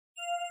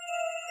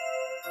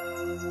Hey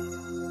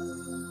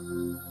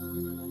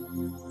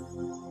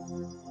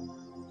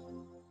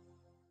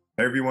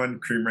everyone,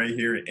 Cream right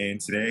here, and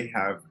today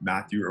have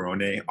Matthew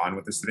Arnone on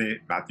with us today.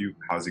 Matthew,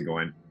 how's it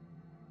going?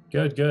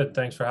 Good, good.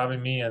 Thanks for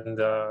having me, and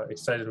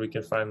excited we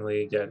can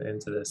finally get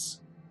into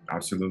this.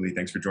 Absolutely.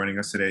 Thanks for joining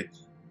us today.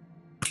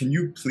 Can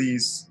you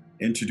please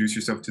introduce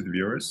yourself to the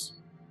viewers?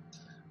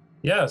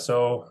 Yeah,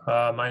 so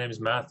my name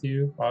is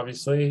Matthew,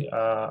 obviously.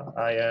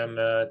 I am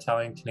an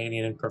Italian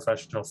Canadian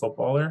professional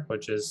footballer,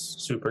 which is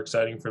super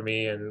exciting for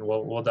me, and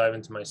we'll dive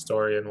into my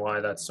story and why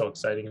that's so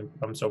exciting.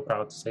 I'm so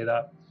proud to say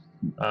that.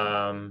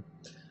 Um,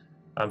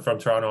 I'm from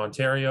Toronto,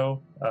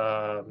 Ontario.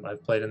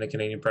 I've played in the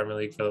Canadian Premier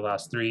League for the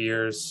last 3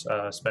 years,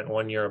 spent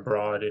 1 year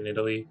abroad in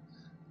Italy.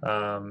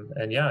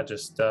 And yeah,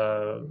 just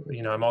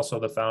I'm also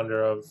the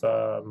founder of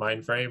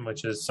Mindframe,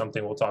 which is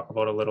something we'll talk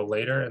about a little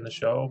later in the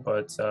show.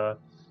 But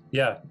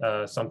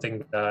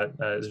something that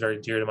is very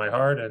dear to my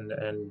heart,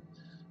 and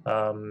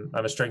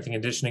I'm a strength and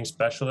conditioning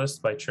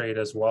specialist by trade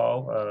as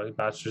well. A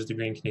bachelor's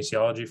degree in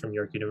kinesiology from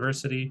York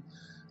University.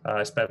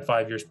 I spent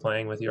 5 years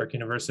playing with York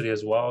University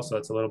as well, so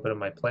that's a little bit of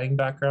my playing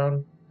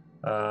background.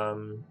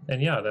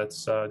 And yeah,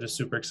 that's just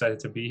super excited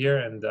to be here,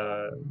 and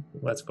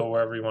let's go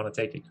wherever you want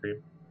to take it,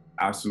 Kareem.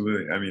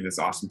 Absolutely. I mean, it's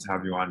awesome to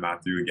have you on,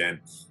 Matthew, again.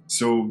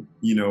 So,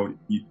 you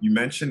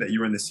mentioned that you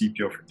were in the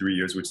CPO for 3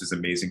 years, which is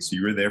amazing. So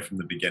you were there from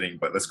the beginning,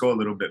 but let's go a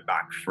little bit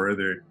back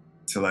further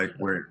to like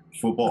where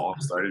football all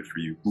started for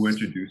you. Who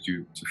introduced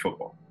you to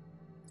football?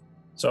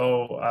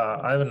 So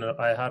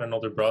I had an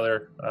older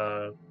brother.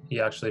 He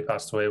actually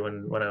passed away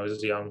when I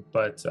was young,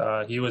 but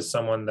he was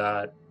someone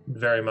that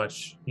very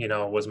much,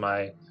 was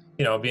my,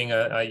 being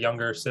a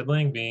younger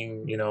sibling,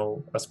 being,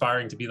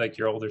 aspiring to be like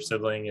your older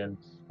sibling. And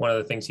one of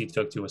the things he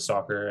took to was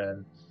soccer,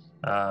 and,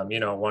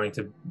 wanting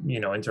to,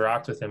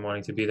 interact with him,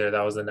 wanting to be there.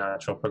 That was the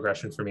natural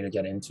progression for me to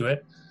get into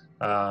it.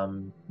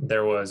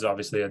 There was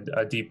obviously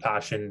a deep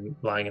passion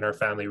lying in our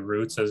family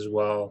roots as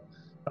well.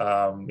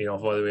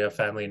 Whether we have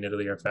family in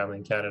Italy or family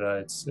in Canada,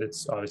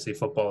 it's obviously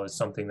football is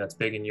something that's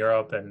big in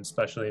Europe, and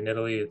especially in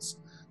Italy, it's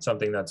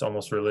something that's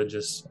almost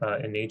religious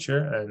in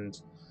nature,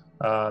 and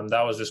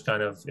that was just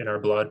kind of in our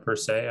blood per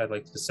se. I'd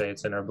like to say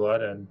it's in our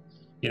blood, and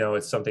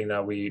it's something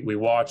that we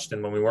watched,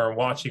 and when we weren't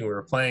watching, we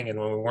were playing, and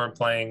when we weren't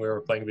playing, we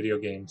were playing video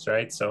games,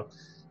 right? So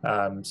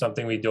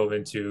something we dove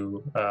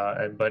into,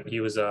 but he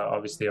was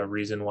obviously a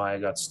reason why I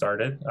got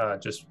started,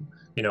 just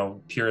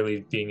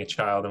purely being a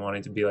child and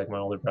wanting to be like my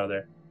older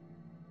brother.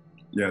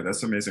 Yeah,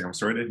 that's amazing. I'm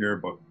sorry to hear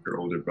about your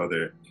older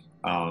brother.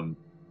 Um,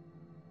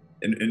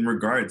 in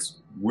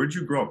regards, where'd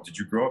you grow up? Did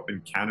you grow up in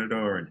Canada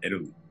or in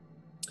Italy?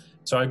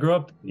 So I grew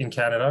up in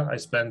Canada. I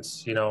spent,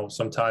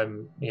 some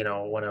time,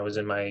 when I was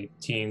in my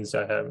teens.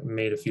 I have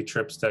made a few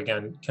trips to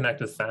again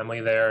connect with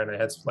family there, and I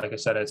had, like I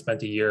said, I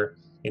spent a year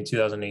in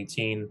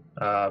 2018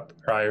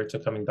 prior to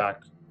coming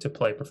back to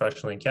play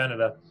professionally in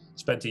Canada.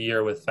 Spent a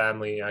year with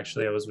family.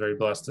 Actually, I was very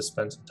blessed to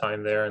spend some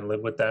time there and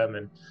live with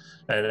them,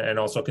 and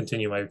also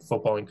continue my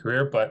footballing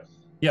career. But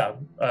yeah,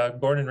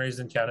 born and raised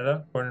in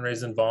Canada, born and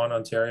raised in Vaughan,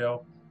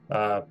 Ontario.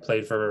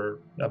 Played for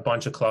a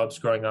bunch of clubs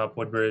growing up: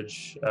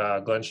 Woodbridge,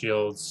 Glen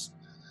Shields,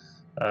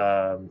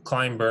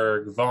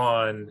 Kleinberg,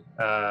 Vaughan,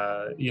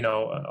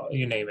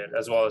 you name it,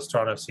 as well as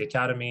Toronto FC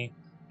Academy,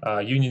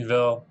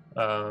 Unionville.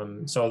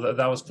 So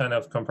that was kind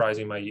of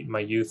comprising my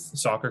youth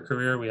soccer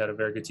career. We had a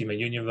very good team at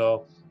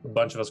Unionville. A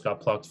bunch of us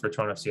got plucked for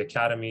Toronto FC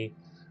Academy.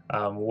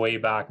 Way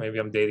back, maybe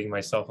I'm dating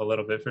myself a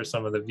little bit for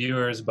some of the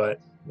viewers, but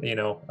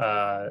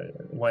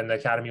when the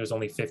academy was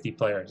only 50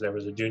 players, there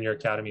was a junior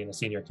academy and a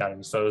senior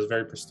academy, so it was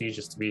very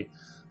prestigious to be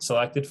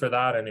selected for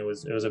that, and it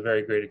was a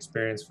very great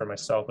experience for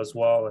myself as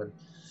well, and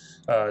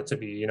to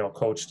be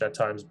coached at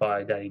times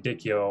by Daddy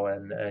Dicchio,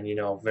 and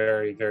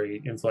very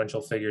very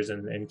influential figures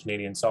in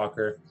Canadian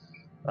soccer.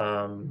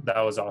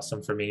 That was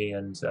awesome for me,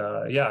 and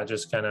yeah,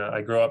 just kind of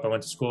I grew up. I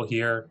went to school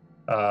here.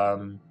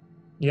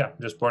 Yeah,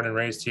 just born and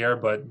raised here,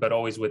 but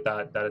always with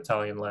that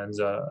Italian lens,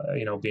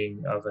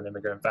 being of an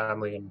immigrant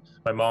family, and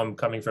my mom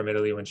coming from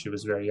Italy when she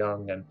was very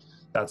young, and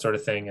that sort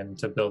of thing, and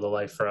to build a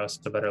life for us,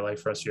 a better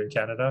life for us here in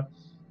Canada.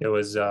 It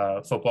was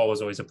football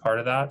was always a part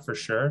of that for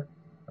sure,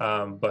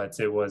 but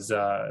it was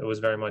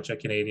very much a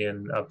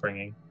Canadian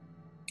upbringing.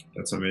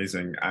 That's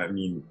amazing. I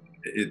mean,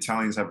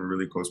 Italians have a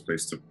really close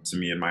place to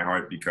me in my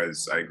heart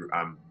because I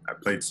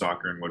played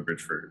soccer in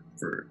Woodbridge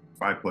for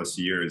 5 plus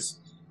years.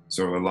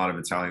 So a lot of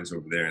Italians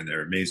over there, and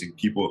they're amazing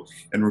people.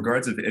 In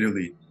regards of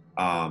Italy,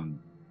 can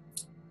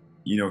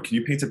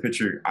you paint a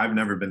picture? I've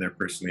never been there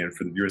personally, and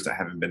for the viewers that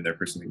haven't been there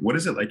personally, what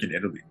is it like in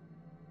Italy?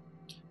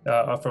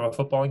 From a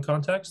footballing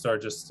context, or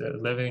just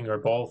living, or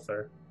both,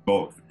 or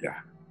Both, yeah.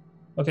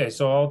 okay,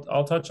 so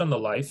I'll touch on the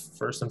life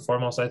first and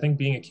foremost. I think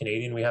being a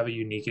Canadian, we have a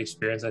unique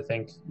experience. I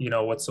think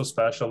what's so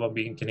special about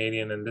being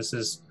Canadian, and this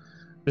is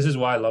this is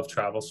why I love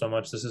travel so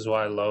much. This is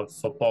why I love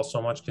football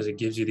so much, because it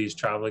gives you these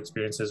travel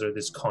experiences or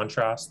this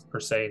contrast per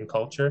se in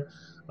culture.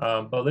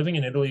 But living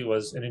in Italy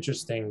was an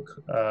interesting,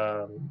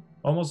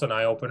 almost an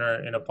eye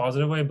opener in a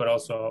positive way, but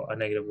also a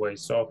negative way.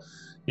 So,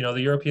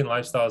 the European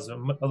lifestyle is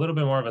a little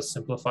bit more of a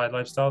simplified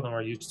lifestyle than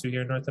we're used to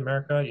here in North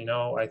America.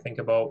 I think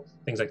about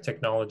things like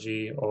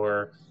technology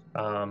or,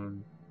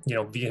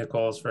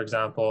 vehicles, for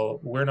example.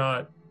 We're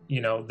not,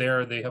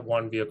 there they have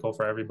one vehicle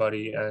for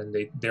everybody, and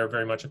they're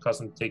very much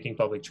accustomed to taking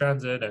public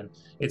transit, and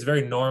it's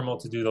very normal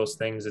to do those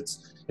things.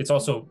 It's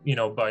also,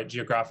 by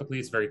geographically,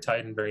 it's very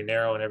tight and very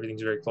narrow, and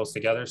everything's very close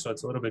together, so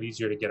it's a little bit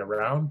easier to get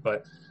around.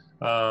 But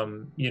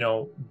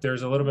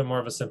there's a little bit more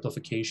of a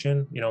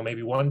simplification.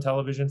 Maybe one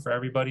television for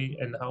everybody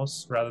in the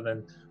house rather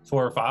than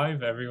four or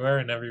five everywhere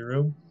in every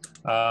room.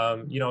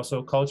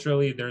 So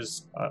culturally,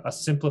 there's a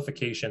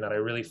simplification that I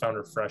really found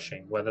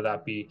refreshing, whether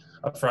that be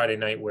a Friday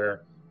night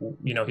where,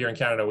 here in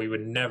Canada, we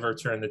would never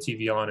turn the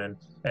TV on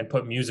and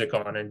put music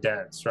on and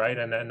dance, right?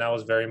 And that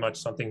was very much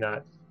something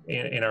that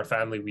in our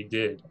family we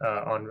did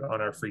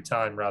on our free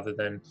time, rather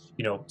than,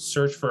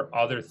 search for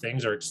other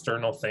things or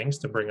external things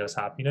to bring us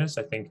happiness.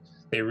 I think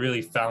they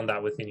really found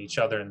that within each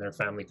other in their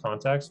family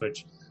context,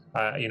 which,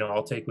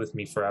 I'll take with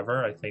me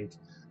forever. I think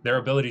their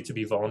ability to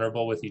be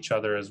vulnerable with each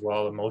other as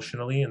well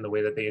emotionally, and the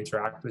way that they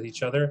interact with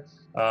each other,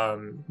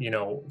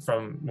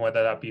 from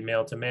whether that be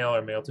male to male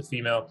or male to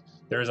female,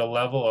 there's a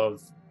level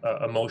of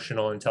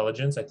emotional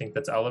intelligence, I think,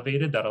 that's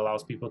elevated, that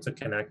allows people to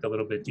connect a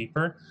little bit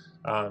deeper,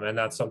 and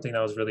that's something that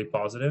was really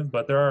positive.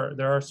 But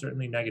there are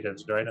certainly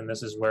negatives, right? And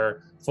this is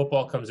where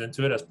football comes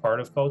into it as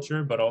part of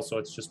culture, but also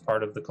it's just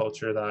part of the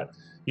culture that,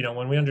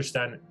 when we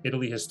understand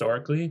Italy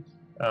historically,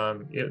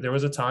 there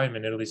was a time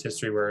in Italy's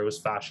history where it was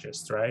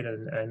fascist, right?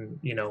 And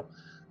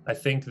I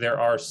think there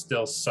are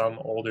still some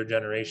older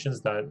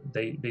generations that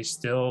they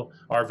still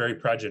are very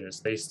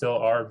prejudiced. They still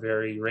are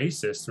very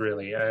racist,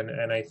 really.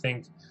 And I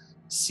think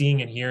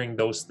seeing and hearing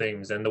those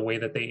things, and the way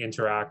that they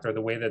interact, or the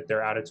way that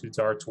their attitudes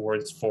are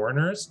towards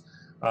foreigners,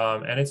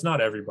 and it's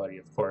not everybody,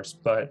 of course,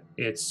 but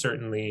it's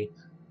certainly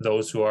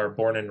those who are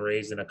born and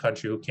raised in a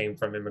country who came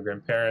from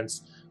immigrant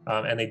parents,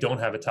 and they don't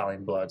have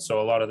Italian blood.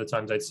 So a lot of the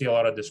times I'd see a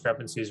lot of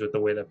discrepancies with the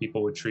way that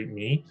people would treat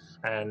me,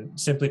 and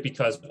simply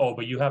because, oh,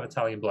 but you have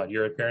Italian blood,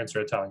 your parents are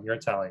Italian, you're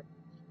Italian.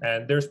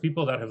 And there's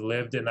people that have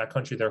lived in that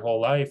country their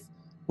whole life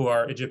who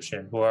are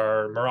Egyptian, who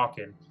are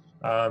Moroccan,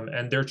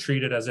 and they're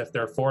treated as if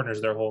they're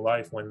foreigners their whole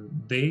life, when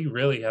they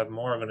really have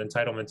more of an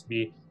entitlement to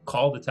be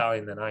called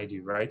Italian than I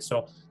do, right?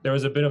 So there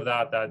was a bit of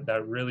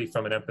that really,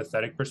 from an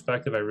empathetic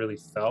perspective, I really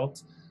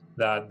felt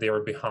that they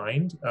were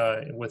behind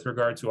with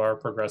regard to our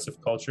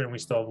progressive culture, and we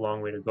still have a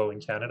long way to go in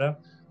Canada.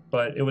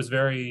 But it was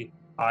very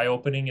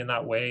eye-opening in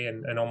that way,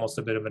 and almost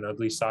a bit of an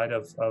ugly side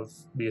of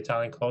the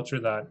Italian culture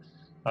that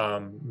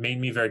made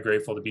me very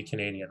grateful to be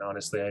Canadian,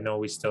 honestly. I know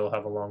we still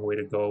have a long way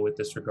to go with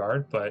this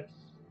regard, but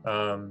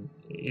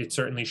it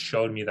certainly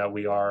showed me that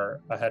we are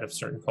ahead of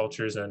certain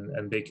cultures,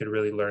 and they could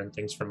really learn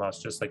things from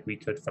us just like we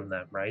could from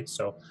them, right?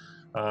 So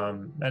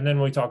and then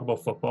when we talk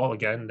about football,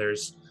 again,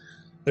 there's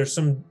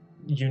some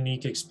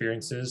unique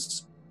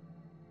experiences,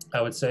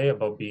 I would say,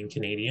 about being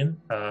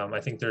Canadian. I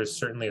think there's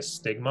certainly a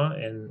stigma,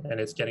 and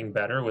it's getting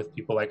better with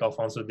people like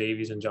Alphonso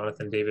Davies and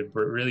Jonathan David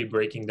really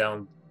breaking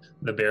down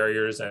the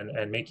barriers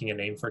and making a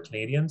name for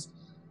Canadians.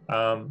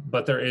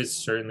 But there is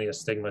certainly a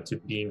stigma to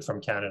being from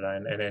Canada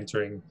and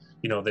entering,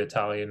 the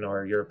Italian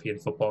or European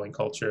footballing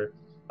culture.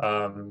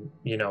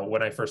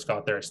 When I first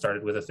got there, I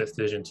started with a fifth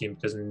division team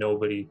because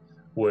nobody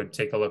would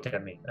take a look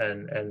at me.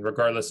 And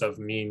regardless of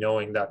me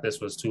knowing that this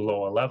was too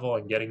low a level,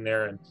 and getting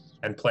there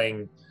and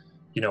playing,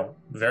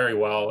 very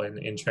well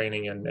in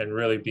training, and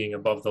really being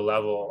above the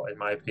level, in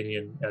my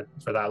opinion,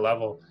 for that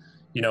level,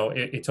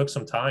 it took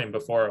some time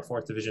before a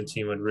fourth division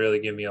team would really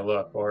give me a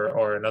look,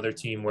 or another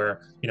team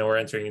where, we're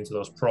entering into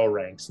those pro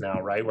ranks now,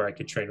 right, where I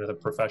could train with a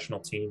professional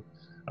team.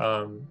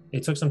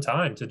 It took some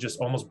time to just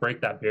almost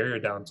break that barrier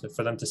down,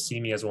 for them to see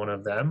me as one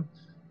of them,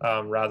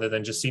 rather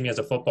than just see me as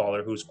a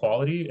footballer who's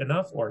quality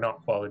enough or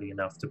not quality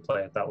enough to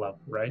play at that level,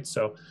 right?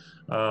 So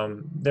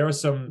there was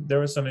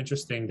some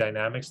interesting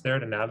dynamics there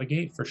to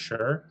navigate, for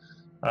sure.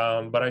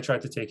 But I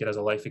tried to take it as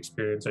a life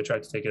experience. I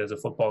tried to take it as a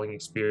footballing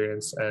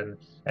experience,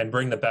 and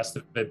bring the best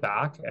of it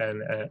back,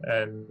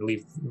 and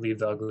leave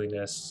the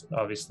ugliness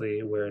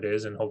obviously where it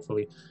is, and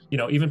hopefully,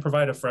 even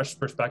provide a fresh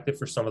perspective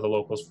for some of the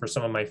locals, for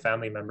some of my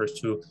family members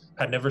who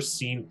had never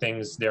seen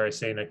things, dare I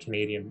say, in a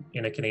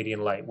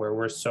Canadian light, where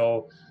we're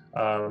so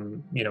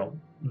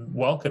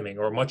welcoming,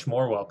 or much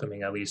more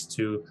welcoming, at least,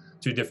 to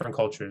different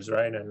cultures,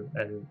 right?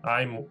 And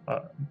I'm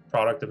a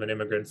product of an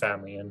immigrant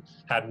family, and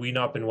had we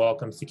not been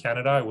welcomed to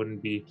Canada, I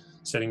wouldn't be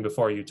sitting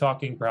before you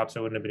talking. Perhaps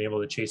I wouldn't have been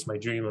able to chase my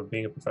dream of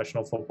being a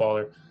professional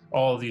footballer.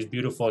 All of these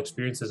beautiful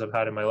experiences I've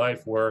had in my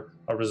life were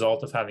a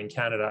result of having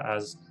Canada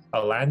as a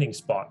landing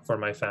spot for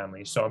my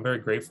family. So I'm very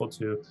grateful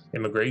to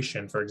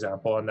immigration, for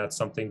example, and that's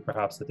something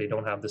perhaps that they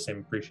don't have the same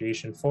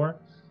appreciation for.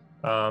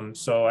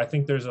 So I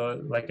think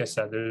like I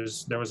said,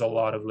 there was a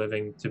lot of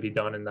living to be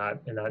done in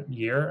that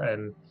year,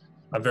 and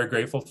I'm very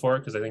grateful for it,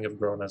 because I think I've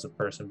grown as a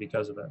person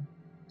because of it.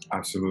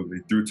 Absolutely.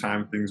 Through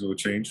time, things will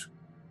change.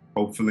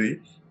 Hopefully.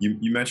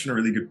 You mentioned a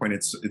really good point.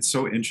 It's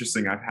so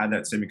interesting. I've had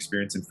that same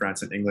experience in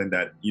France and England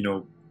that,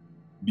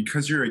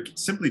 because you're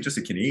simply just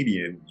a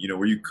Canadian,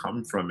 where you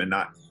come from and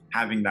not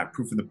having that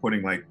proof of the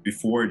pudding, like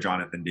before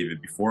Jonathan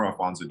David, before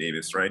Alfonso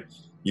Davis, right?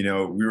 We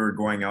were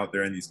going out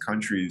there in these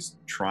countries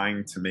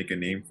trying to make a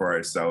name for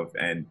ourselves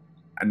and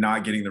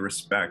not getting the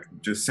respect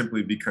just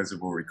simply because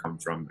of where we come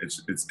from.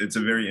 It's a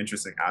very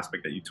interesting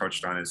aspect that you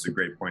touched on. It's a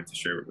great point to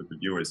share with the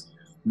viewers.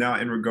 Now,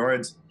 in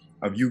regards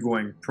of you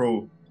going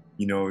pro,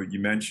 you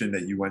mentioned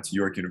that you went to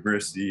York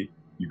University,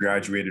 you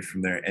graduated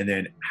from there, and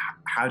then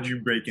how did you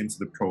break into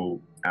the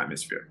pro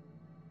atmosphere?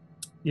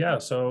 Yeah,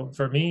 so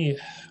for me,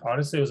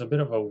 honestly, it was a bit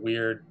of a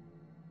weird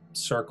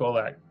circle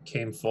that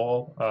came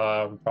full,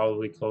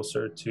 probably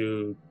closer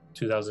to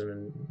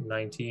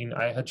 2019.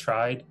 I had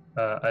tried.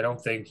 I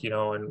don't think,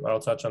 and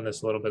I'll touch on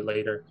this a little bit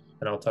later,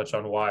 and I'll touch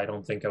on why I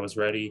don't think I was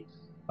ready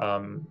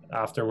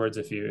afterwards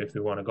if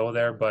you want to go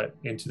there. But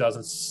in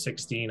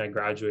 2016, I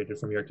graduated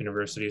from York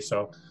University,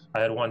 so I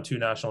had won 2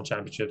 national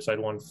championships. I'd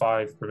won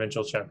 5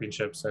 provincial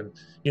championships, and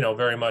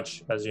very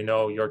much, as you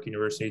know, York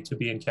University, to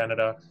be in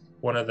Canada,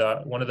 one of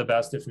the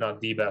best, if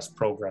not the best,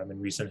 program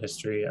in recent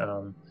history.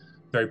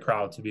 Very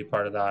proud to be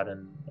part of that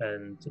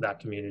and that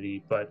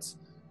community. But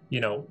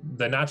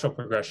the natural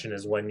progression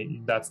is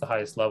when that's the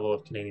highest level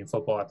of Canadian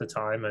football at the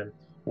time, and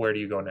where do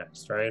you go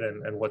next, right?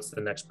 And what's the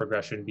next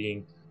progression,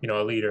 being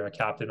a leader, a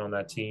captain on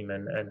that team,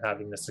 and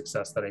having the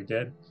success that I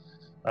did.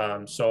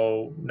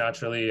 So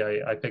naturally,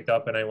 I picked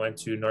up and I went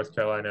to North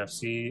Carolina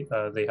FC.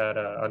 They had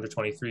a under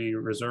 23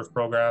 reserve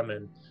program,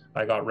 and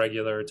I got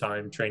regular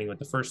time training with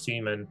the first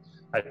team, and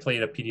I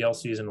played a PDL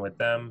season with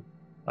them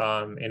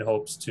in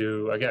hopes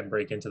to again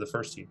break into the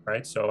first team,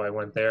 right? So I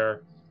went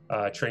there.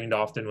 Trained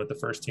often with the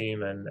first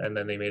team, and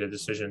then they made a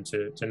decision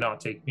to not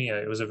take me.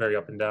 It was a very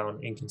up and down,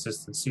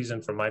 inconsistent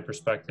season from my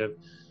perspective,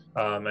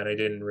 and I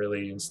didn't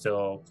really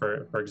instill,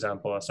 for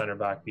example, a center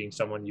back being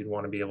someone you'd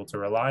want to be able to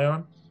rely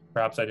on.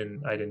 Perhaps I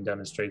didn't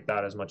demonstrate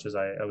that as much as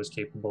I was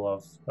capable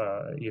of,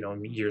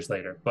 years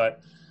laid. But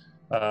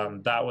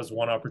that was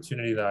one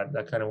opportunity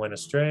that kind of went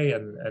astray,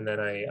 and then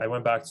I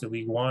went back to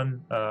League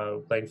One,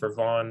 playing for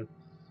Vaughan.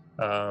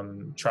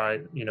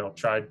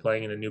 Tried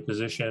playing in a new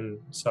position.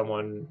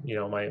 Someone,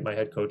 my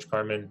head coach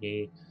Carmen,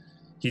 he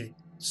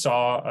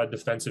saw a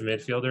defensive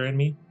midfielder in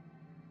me,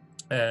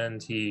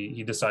 and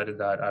he decided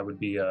that I would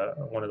be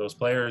one of those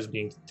players,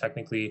 being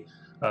technically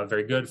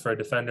very good for a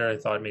defender. I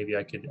thought maybe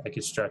I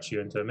could stretch you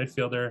into a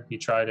midfielder. He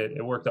tried it.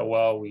 It worked out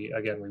well. We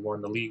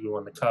won the league. We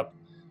won the cup,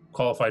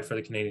 qualified for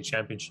the Canadian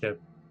Championship.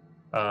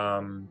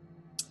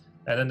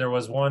 And then there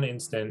was one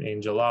instant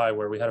in July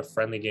where we had a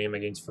friendly game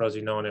against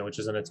Frosinone, which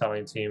is an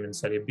Italian team in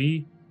Serie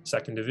B,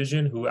 second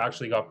division, who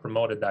actually got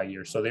promoted that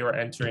year. So they were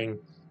entering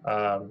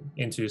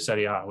into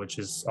Serie A, which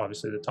is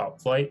obviously the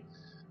top flight.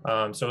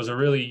 So it was a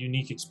really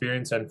unique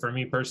experience. And for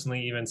me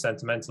personally, even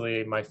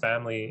sentimentally, my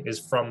family is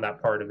from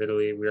that part of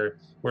Italy.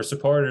 We're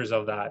supporters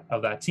of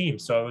that team.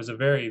 So it was a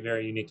very,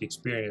 very unique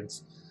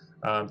experience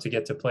to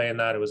get to play in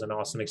that. It was an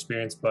awesome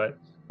experience. But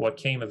what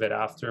came of it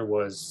after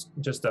was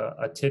just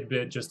a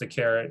tidbit, just a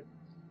carrot.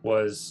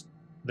 Was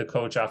the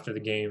coach after the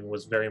game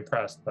was very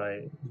impressed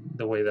by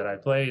the way that I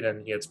played,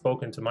 and he had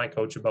spoken to my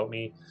coach about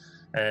me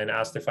and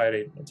asked if I had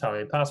an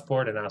Italian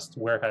passport and asked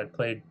where I had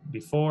played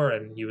before,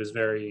 and he was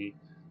very,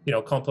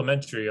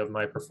 complimentary of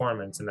my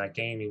performance in that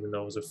game, even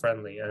though it was a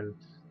friendly. And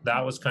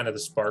that was kind of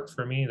the spark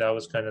for me. That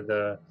was kind of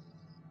the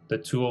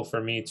tool for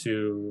me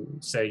to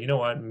say, you know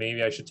what,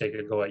 maybe I should take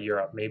a go at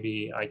Europe.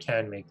 Maybe I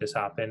can make this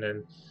happen.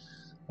 And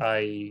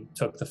I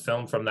took the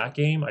film from that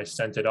game. I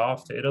sent it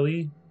off to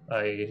Italy.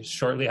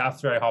 Shortly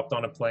after, I hopped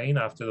on a plane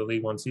after the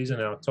League One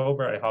season in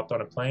October. I hopped on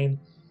a plane,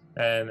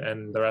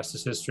 and the rest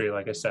is history.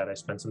 Like I said, I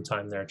spent some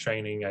time there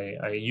training.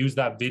 I used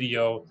that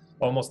video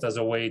almost as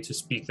a way to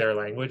speak their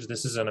language.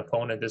 This is an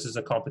opponent. This is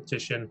a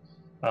competition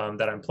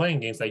that I'm playing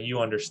against that you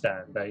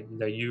understand,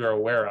 that you are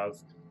aware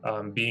of,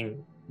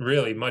 being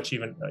really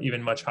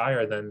even much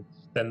higher than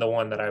the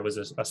one that I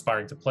was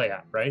aspiring to play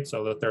at. Right.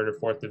 So the third or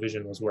fourth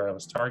division was where I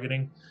was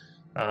targeting.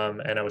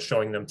 And I was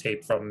showing them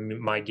tape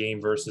from my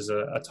game versus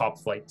a top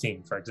flight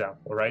team, for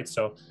example, right?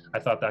 So I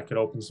thought that could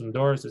open some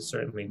doors. It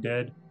certainly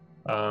did.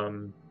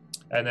 And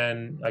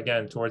then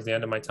again, towards the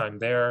end of my time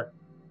there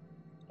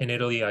in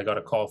Italy, I got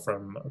a call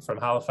from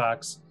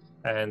Halifax,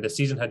 and the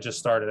season had just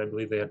started. I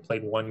believe they had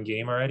played one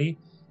game already.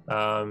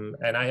 And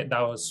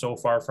that was so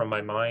far from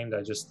my mind.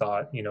 I just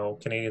thought,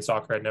 Canadian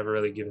soccer had never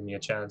really given me a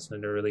chance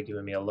and never really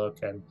given me a look.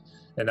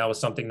 And that was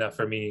something that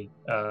for me,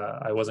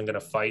 I wasn't going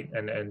to fight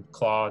and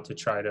claw to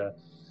try to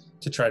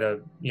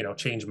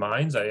change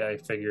minds. I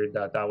figured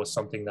that was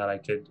something that I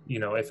could,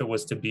 if it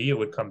was to be, it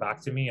would come back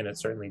to me, and it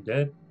certainly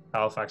did.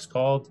 Halifax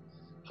called,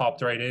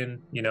 hopped right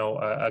in,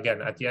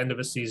 again, at the end of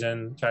a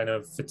season, kind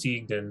of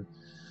fatigued, and,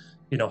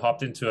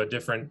 hopped into a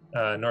different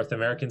North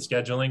American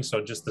scheduling.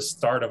 So just the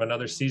start of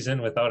another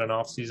season without an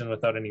off season,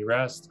 without any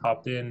rest,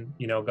 hopped in,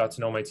 got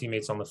to know my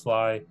teammates on the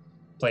fly,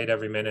 played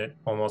every minute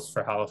almost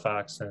for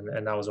Halifax,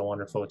 and that was a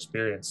wonderful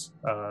experience.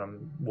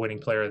 Winning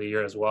Player of the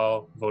Year as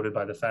well, voted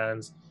by the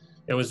fans.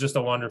 It was just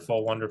a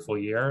wonderful, wonderful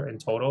year in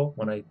total.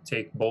 When I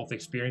take both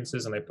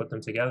experiences and I put them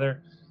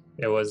together,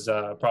 it was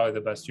probably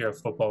the best year of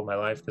football of my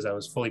life because I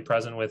was fully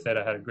present with it.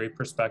 I had a great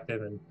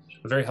perspective and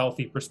a very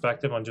healthy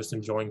perspective on just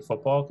enjoying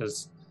football,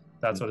 because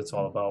that's what it's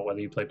all about, whether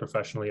you play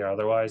professionally or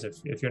otherwise.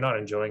 If you're not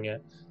enjoying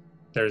it,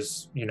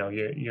 there's,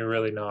 you're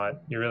really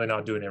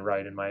not doing it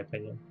right, in my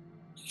opinion.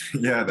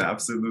 Yeah,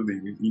 absolutely.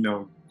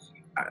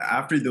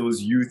 After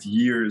those youth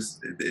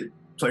years,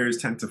 players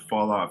tend to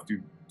fall off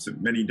due to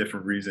many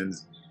different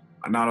reasons.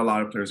 Not a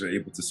lot of players are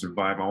able to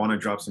survive. I want to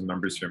drop some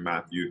numbers here,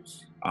 Matthew.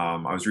 I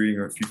was reading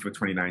a FIFA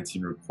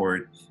 2019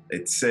 report.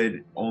 It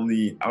said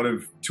only out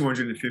of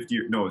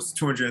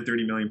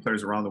 230 million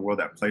players around the world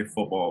that play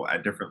football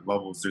at different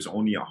levels, there's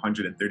only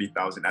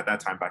 130,000 at that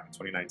time back in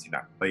 2019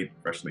 that played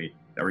professionally,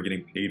 that were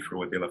getting paid for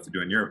what they love to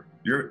do. And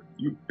you're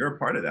a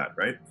part of that,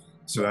 right?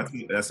 So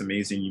that's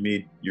amazing. You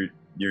made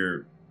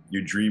your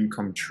dream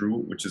come true,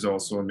 which is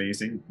also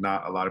amazing.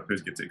 Not a lot of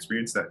players get to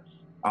experience that.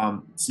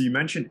 So you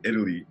mentioned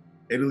Italy.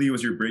 Italy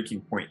was your breaking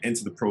point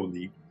into the Pro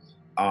League,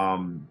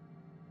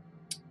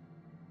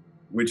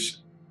 which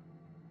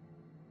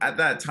at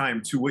that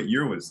time, too, what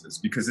year was this?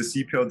 Because the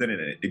CPL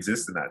didn't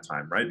exist in that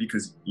time, right?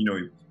 Because,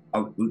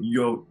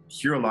 you'll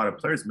hear a lot of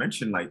players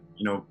mention, like,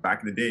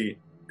 back in the day,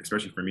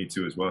 especially for me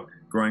too as well,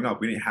 growing up,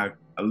 we didn't have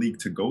a league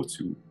to go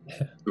to.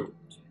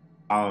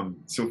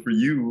 So for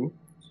you,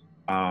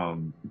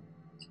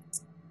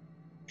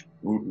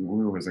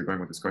 where was I going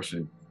with this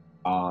question?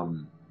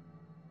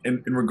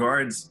 In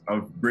regards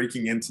of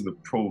breaking into the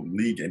Pro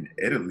League in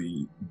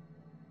Italy,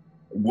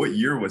 what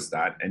year was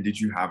that, and did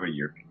you have a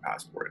European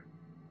passport?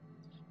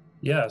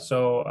 Yeah,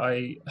 so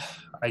I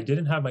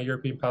didn't have my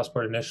European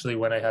passport initially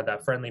when I had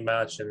that friendly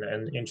match,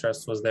 and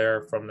interest was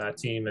there from that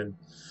team, and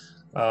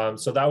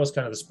so that was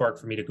kind of the spark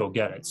for me to go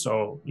get it.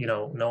 So,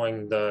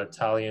 knowing the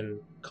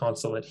Italian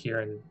consulate here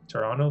in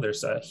Toronto,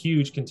 there's a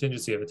huge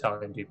contingency of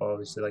Italian people,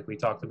 obviously, like we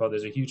talked about.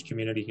 There's a huge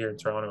community here in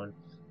Toronto, and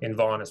in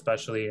Vaughan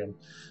especially, and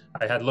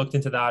I had looked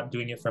into that,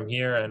 doing it from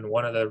here, and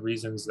one of the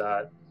reasons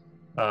that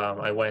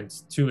I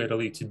went to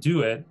Italy to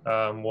do it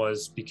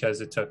was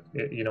because it took,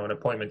 an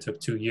appointment took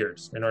 2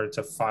 years in order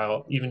to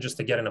file, even just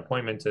to get an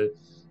appointment to,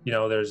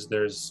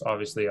 there's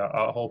obviously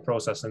a whole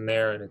process in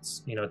there, and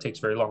it's, it takes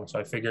very long. So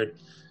I figured,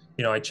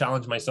 I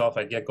challenged myself,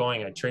 I'd get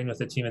going, I'd train with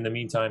the team in the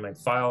meantime, I'd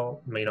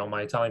file,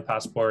 my Italian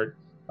passport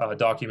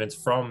documents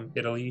from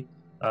Italy,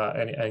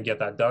 and get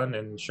that done.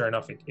 And sure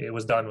enough, it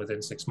was done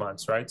within 6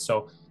 months, right?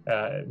 So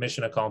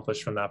mission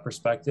accomplished from that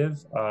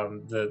perspective.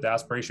 The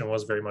aspiration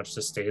was very much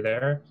to stay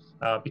there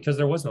because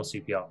there was no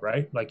CPL,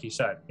 right? Like you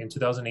said, in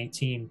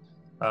 2018,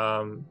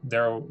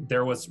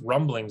 there was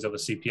rumblings of a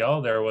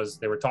CPL.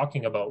 They were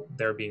talking about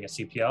there being a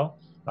CPL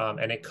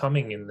and it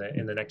coming in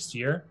the next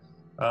year.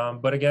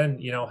 But again,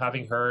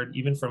 having heard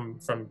even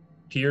from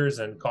peers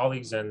and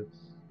colleagues and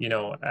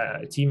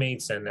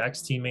teammates and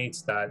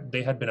ex-teammates that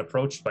they had been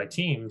approached by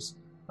teams,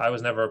 I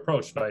was never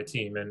approached by a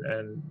team.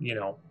 And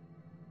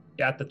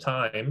at the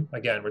time,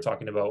 again, we're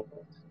talking about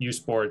U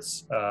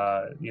Sports,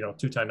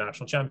 two-time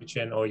national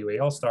champion, OUA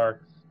All-Star,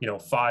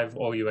 4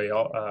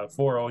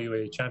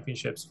 OUA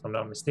championships, if I'm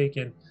not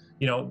mistaken.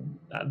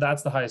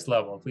 That's the highest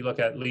level. If we look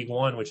at League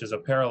One, which is a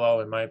parallel,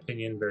 in my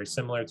opinion, very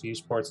similar to U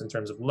Sports in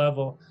terms of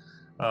level,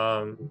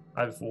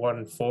 I've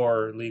won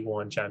 4 League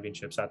One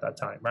championships at that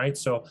time, right?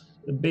 So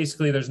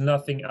basically, there's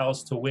nothing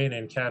else to win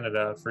in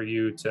Canada for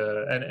you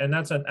to, and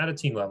that's at a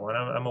team level, and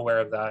I'm aware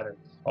of that. And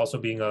also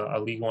being a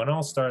League One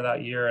All-Star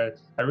that year,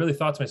 I really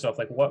thought to myself,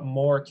 like, what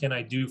more can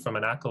I do from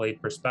an accolade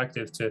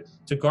perspective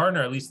to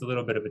garner at least a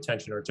little bit of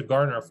attention, or to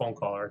garner a phone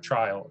call or a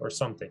trial or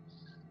something?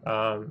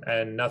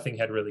 And nothing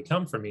had really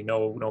come from me,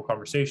 no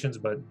conversations,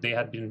 but they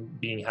had been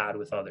being had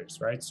with others,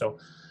 right? So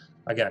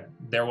again,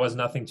 there was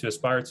nothing to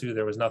aspire to.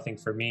 There was nothing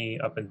for me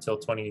up until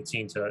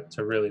 2018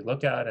 to really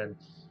look at. And,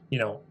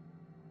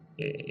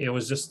 it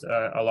was just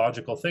a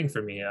logical thing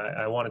for me.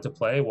 I wanted to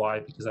play. Why?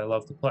 Because I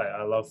love to play.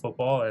 I love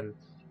football, and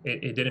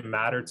it didn't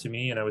matter to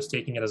me. And I was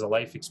taking it as a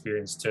life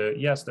experience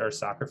yes, there are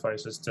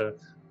sacrifices to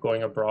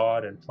going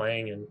abroad and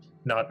playing, and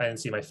I didn't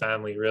see my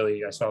family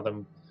really. I saw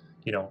them,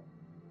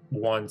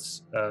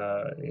 once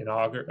in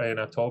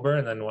October,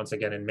 and then once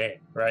again in May,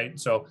 right?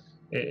 So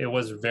it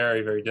was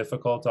very, very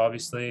difficult.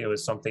 Obviously, it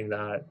was something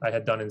that I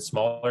had done in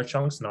smaller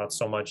chunks, not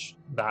so much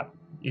that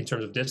in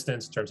terms of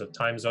distance, in terms of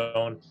time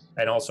zone,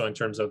 and also in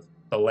terms of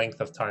the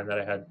length of time that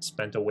I had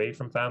spent away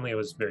from family. It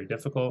was very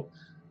difficult.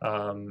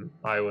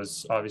 I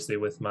was obviously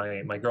with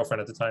my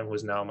girlfriend at the time, who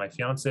was now my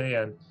fiance,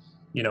 and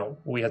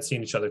we had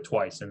seen each other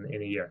twice in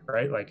a year,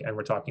 right? And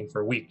we're talking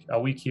for a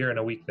week here and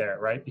a week there,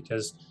 right?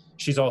 Because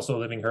she's also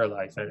living her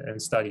life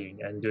and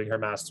studying and doing her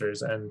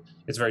master's, and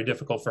it's very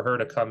difficult for her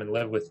to come and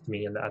live with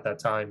me at that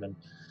time. And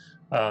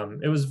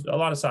it was a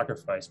lot of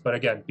sacrifice. But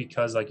again,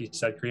 because like you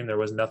said, Kareem, there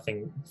was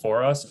nothing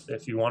for us.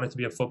 If you wanted to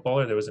be a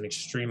footballer, there was an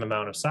extreme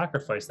amount of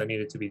sacrifice that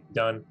needed to be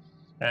done.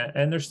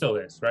 And there still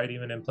is, right?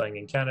 Even in playing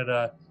in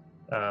Canada,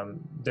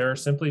 there are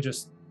simply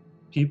just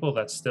people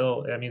that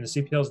still, I mean, the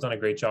CPL has done a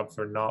great job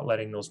for not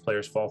letting those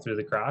players fall through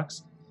the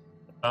cracks.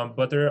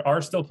 But there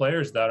are still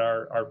players that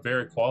are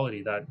very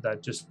quality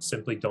that just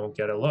simply don't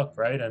get a look,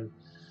 right? And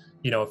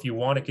if you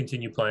want to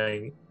continue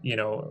playing,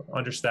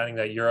 understanding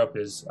that Europe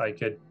is, I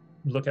could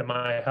look at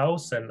my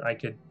house and I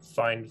could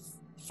find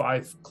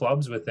 5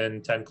 clubs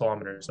within 10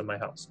 kilometers of my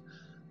house.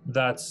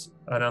 That's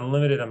an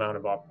unlimited amount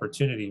of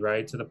opportunity,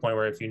 right? To the point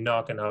where if you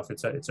knock enough,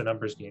 it's a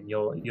numbers game.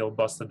 You'll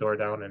bust the door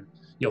down and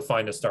you'll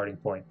find a starting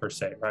point per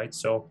se, right?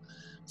 So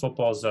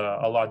football's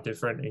a lot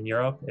different in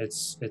Europe.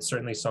 It's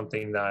certainly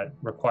something that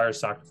requires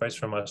sacrifice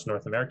from us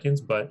North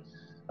Americans, but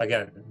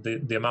again,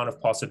 the amount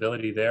of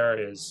possibility there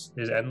is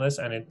endless,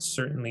 and it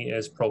certainly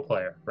is pro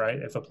player, right?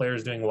 If a player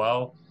is doing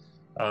well,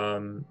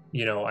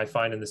 I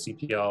find in the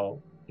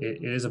CPL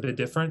it is a bit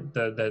different.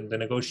 The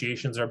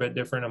negotiations are a bit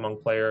different among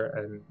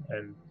player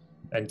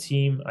and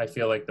team. I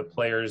feel like the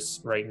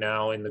players right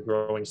now in the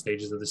growing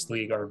stages of this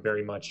league are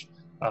very much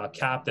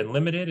capped and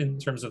limited in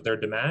terms of their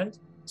demand,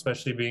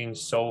 especially being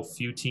so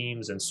few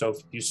teams and so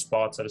few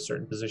spots at a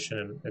certain position,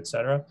 and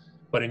etc.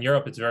 But in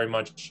Europe, it's very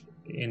much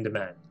in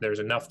demand. There's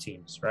enough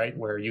teams, right,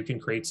 where you can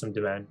create some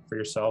demand for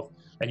yourself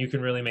and you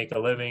can really make a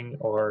living,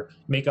 or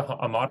make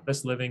a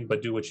modest living,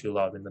 but do what you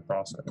love in the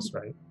process,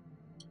 right?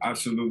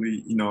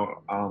 Absolutely.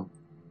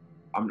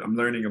 I'm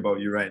learning about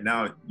you right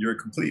now. You're a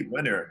complete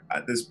winner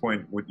at this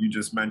point. What you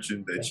just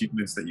mentioned, the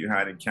achievements that you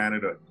had in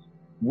Canada.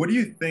 What do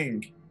you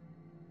think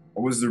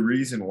was the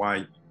reason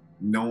why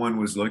no one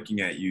was looking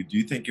at you? Do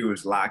you think it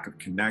was lack of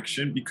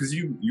connection? Because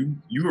you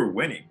were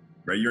winning,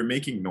 right? You're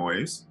making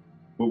noise.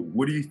 But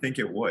what do you think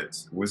it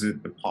was? Was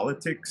it the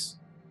politics?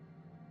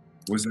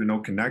 Was there no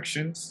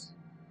connections?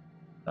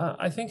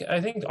 I think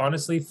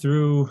honestly,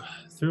 through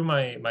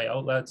my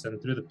outlets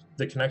and through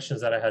the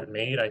connections that I had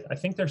made, I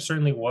think there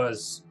certainly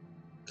was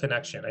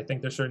connection. I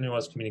think there certainly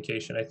was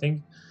communication. I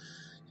think,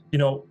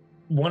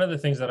 one of the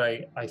things that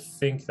I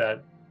think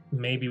that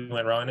maybe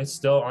went wrong, and it's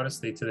still,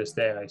 honestly, to this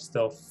day, I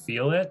still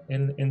feel it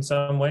in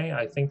some way.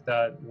 I think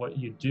that what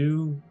you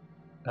do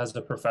as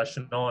a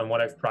professional, and what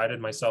I've prided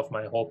myself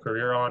my whole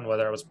career on,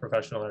 whether I was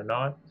professional or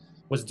not,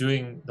 was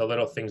doing the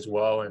little things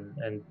well,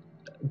 and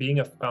being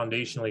a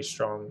foundationally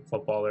strong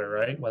footballer,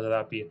 right? Whether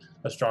that be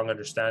a strong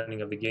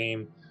understanding of the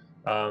game,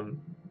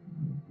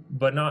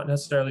 but not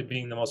necessarily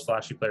being the most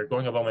flashy player,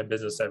 going about my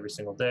business every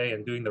single day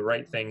and doing the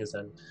right things,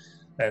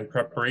 and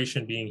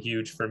preparation being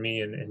huge for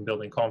me in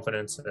building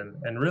confidence,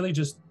 and really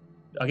just,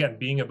 again,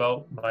 being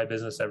about my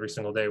business every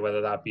single day,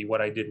 whether that be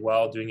what I did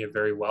well, doing it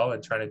very well,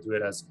 and trying to do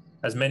it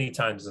as many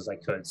times as I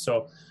could.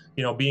 So,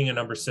 being a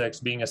number 6,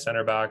 being a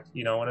center back,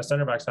 when a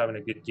center back's having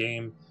a good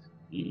game,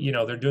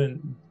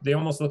 they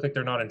almost look like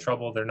they're not in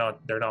trouble. They're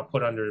not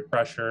put under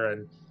pressure,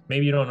 and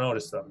maybe you don't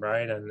notice them,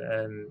 right?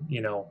 And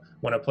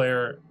when a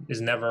player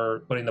is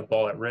never putting the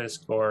ball at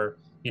risk, or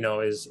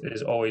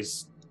is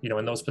always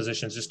in those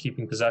positions, just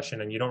keeping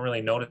possession, and you don't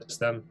really notice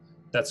them,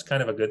 that's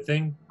kind of a good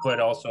thing. But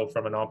also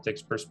from an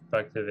optics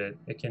perspective,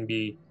 it can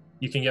be,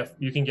 you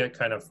can get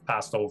kind of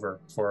passed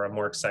over for a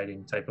more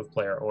exciting type of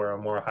player, or a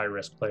more high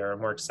risk player, a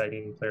more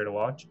exciting player to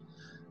watch.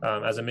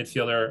 As a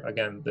midfielder,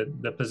 again,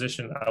 the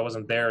position, I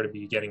wasn't there to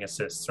be getting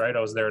assists, right? I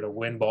was there to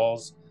win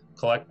balls,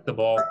 collect the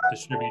ball,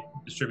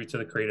 distribute to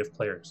the creative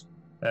players,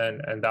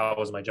 and that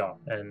was my job.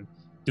 And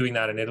doing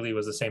that in Italy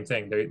was the same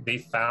thing. They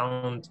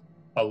found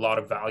a lot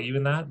of value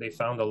in that. They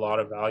found a lot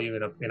of value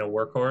in a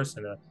workhorse,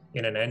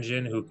 in an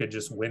engine who could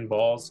just win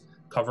balls,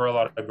 cover a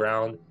lot of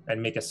ground,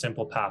 and make a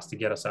simple pass to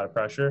get us out of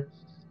pressure.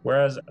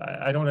 Whereas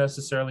I don't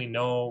necessarily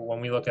know, when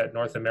we look at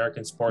North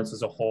American sports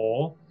as a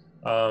whole,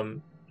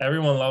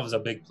 everyone loves a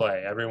big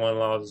play. Everyone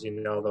loves,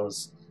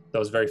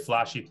 those very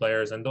flashy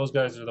players, and those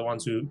guys are the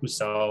ones who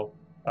sell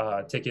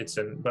tickets.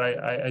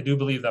 But I do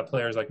believe that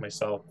players like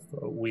myself,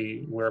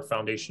 we're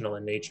foundational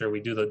in nature. We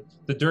do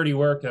the dirty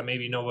work that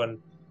maybe no one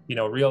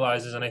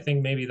realizes, and I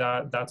think maybe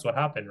that's what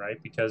happened,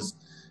 right? Because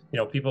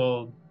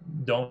people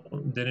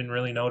didn't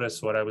really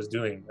notice what I was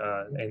doing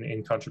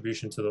in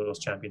contribution to those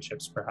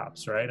championships,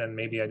 perhaps, right? And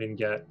maybe I didn't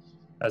get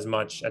as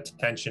much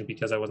attention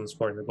because I wasn't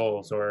scoring the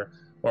goals, or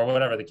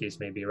whatever the case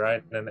may be,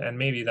 right? And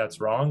maybe that's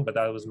wrong, but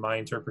that was my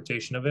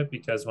interpretation of it,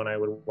 because when I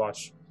would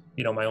watch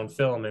my own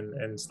film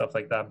and stuff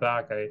like that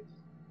back,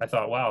 I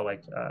thought, wow,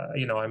 like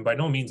I'm by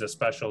no means a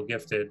special,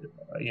 gifted,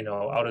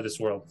 out of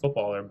this world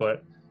footballer,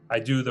 but I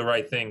do the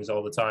right things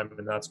all the time,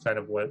 and that's kind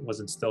of what was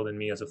instilled in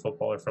me as a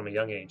footballer from a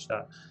young age.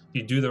 That if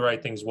you do the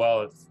right things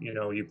well, if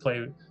you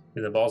play,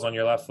 the ball's on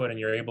your left foot and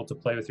you're able to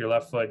play with your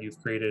left foot,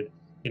 you've created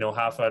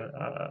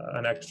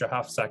an extra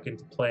half second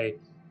to play.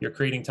 You're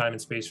creating time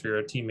and space for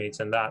your teammates,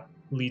 and that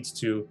leads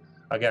to,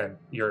 again,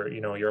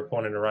 your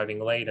opponent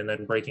arriving late and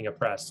then breaking a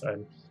press.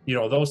 And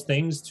those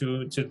things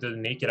to the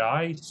naked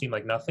eye seem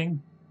like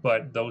nothing,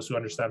 but those who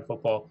understand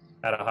football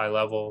at a high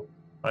level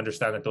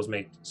understand that those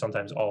make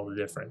sometimes all the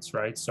difference,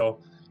 right? So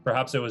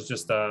perhaps it was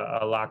just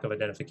a lack of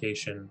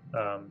identification,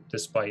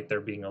 despite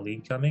there being a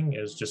league coming.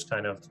 It was just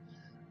kind of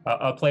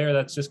a player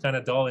that's just kind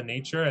of dull in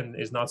nature and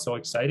is not so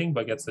exciting,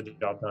 but gets the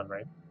job done,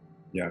 right?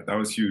 Yeah, that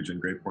was huge,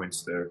 and great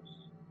points there.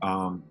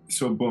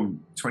 So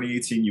boom,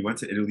 2018, you went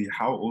to Italy.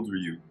 How old were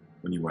you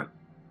when you went?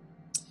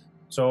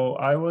 So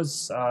I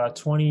was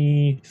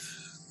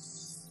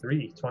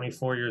 23,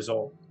 24 years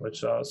old, which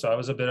so I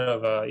was a bit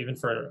of a, even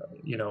for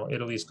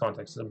Italy's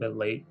context, a bit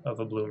late of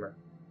a bloomer.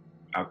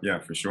 Yeah,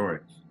 for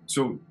sure.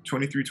 So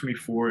 23,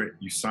 24,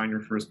 you signed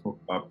your first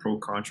pro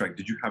contract.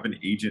 Did you have an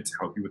agent to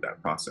help you with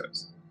that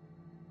process?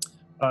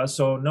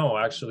 So no,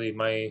 actually,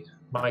 my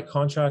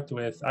contract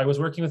with I was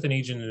working with an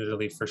agent in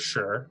Italy for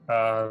sure,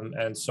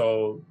 and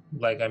so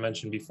like I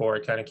mentioned before,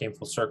 it kind of came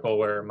full circle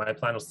where my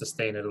plan was to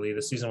stay in Italy.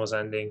 The season was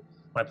ending.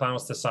 My plan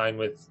was to sign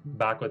with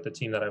back with the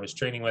team that I was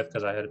training with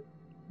because I had,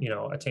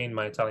 attained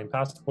my Italian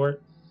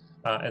passport,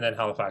 and then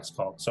Halifax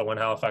called. So when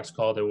Halifax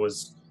called, it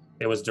was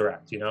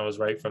direct. It was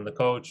right from the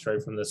coach,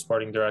 right from the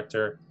sporting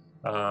director.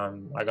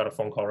 I got a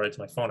phone call right to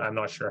my phone. I'm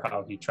not sure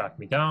how he tracked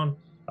me down,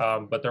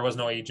 but there was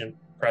no agent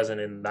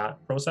present in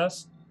that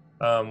process,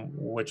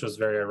 which was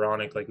very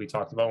ironic, like we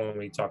talked about when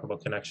we talk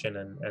about connection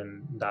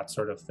and that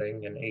sort of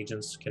thing. And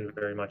agents can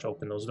very much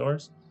open those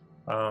doors.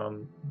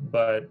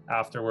 But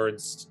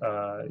afterwards,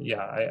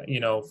 yeah,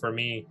 for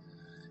me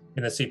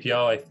in the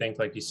CPL, I think,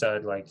 like you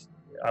said, like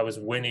I was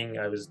winning,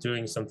 I was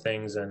doing some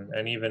things,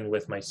 and even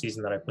with my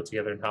season that I put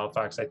together in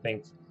Halifax, I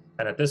think,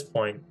 and at this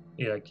point,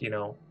 like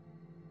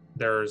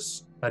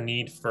there's a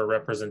need for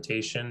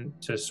representation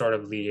to sort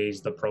of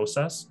liaise the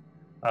process.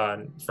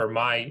 For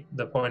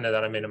the point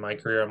that I'm in my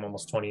career, I'm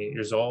almost 28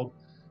 years old.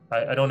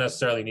 I don't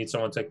necessarily need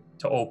someone to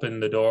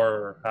open the door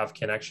or have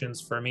connections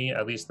for me,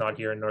 at least not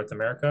here in North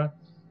America.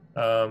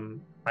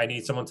 I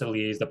need someone to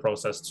liaise the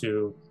process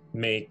to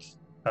make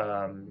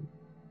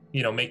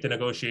make the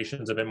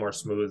negotiations a bit more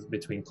smooth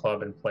between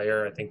club and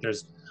player. I think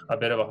there's a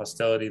bit of a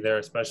hostility there,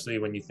 especially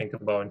when you think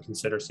about and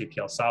consider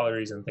CPL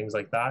salaries and things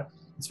like that.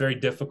 It's very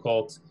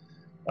difficult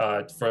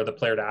for the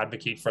player to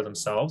advocate for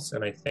themselves,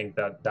 and I think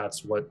that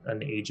that's what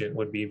an agent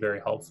would be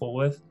very helpful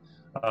with.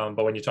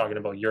 But when you're talking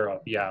about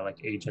Europe, yeah, like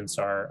agents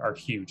are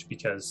huge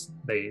because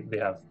they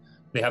have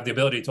the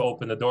ability to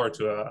open the door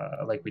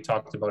to like we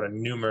talked about, a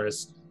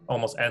numerous,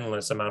 almost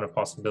endless amount of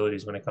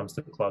possibilities when it comes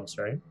to clubs,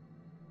 right?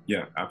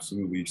 Yeah,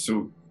 absolutely.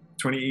 So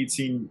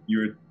 2018,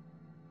 you're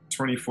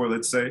 24,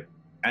 let's say.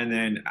 And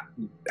then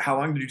how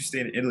long did you stay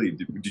in Italy?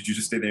 Did you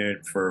just stay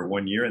there for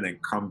 1 year and then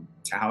come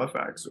to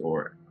Halifax,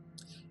 or?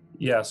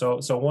 Yeah, so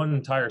one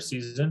entire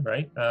season,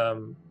 right?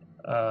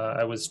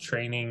 I was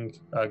training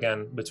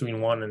again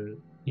between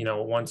one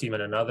team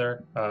and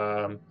another,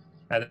 and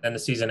then the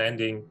season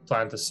ending,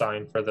 planned to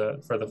sign for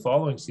the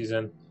following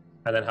season,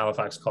 and then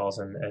Halifax calls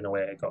and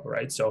away I go,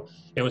 right? So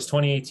it was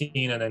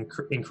 2018, and then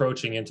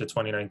encroaching into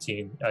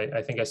 2019.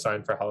 I think I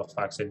signed for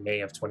Halifax in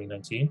May of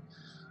 2019.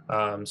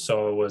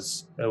 So it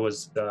was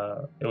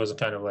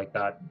kind of like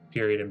that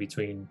period in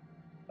between,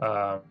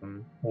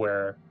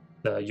 where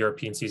the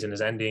European season is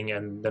ending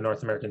and the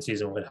North American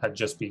season had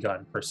just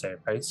begun per se,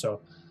 right? So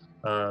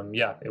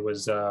yeah, it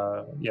was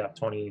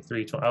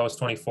 23. I was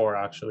 24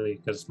 actually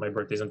because my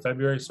birthday's in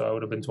February, so I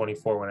would have been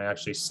 24 when I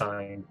actually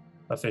signed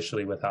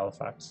officially with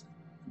Halifax.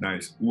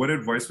 Nice. What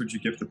advice would you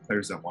give to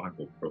players that want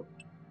to go pro?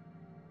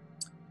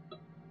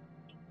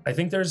 I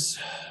think there's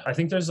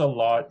a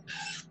lot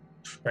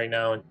right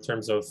now in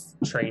terms of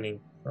training.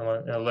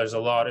 There's a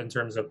lot in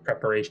terms of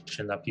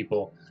preparation that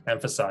people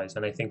emphasize,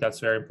 and I think that's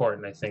very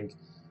important. I think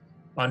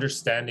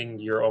understanding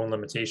your own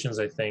limitations,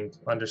 I think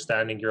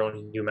understanding your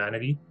own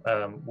humanity,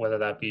 whether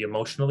that be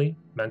emotionally,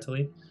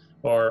 mentally,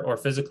 or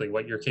physically,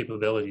 what your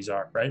capabilities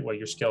are, right? What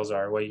your skills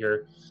are, what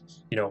your,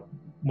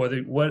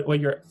 what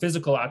your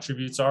physical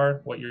attributes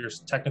are, what your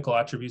technical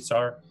attributes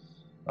are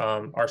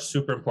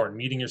super important.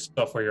 Meeting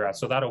yourself where you're at.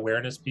 So that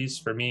awareness piece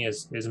for me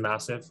is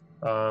massive.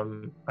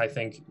 I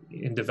think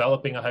in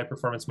developing a high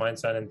performance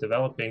mindset and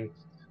developing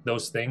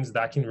those things,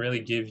 that can really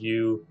give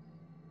you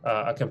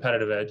a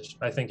competitive edge.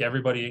 I think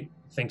everybody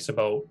thinks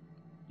about,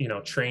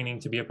 training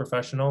to be a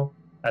professional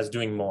as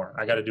doing more.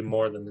 I got to do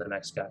more than the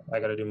next guy. I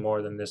got to do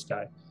more than this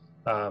guy.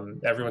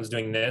 Everyone's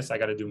doing this. I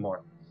got to do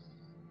more.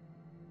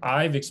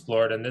 I've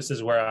explored, and this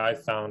is where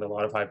I've found a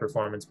lot of high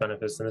performance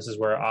benefits, and this is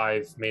where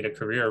I've made a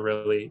career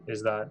really,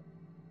 is that,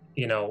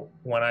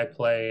 when I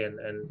play, and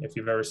if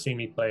you've ever seen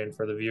me play, and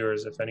for the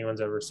viewers, if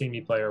anyone's ever seen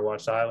me play or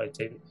watched the highlight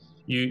tape,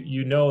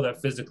 you know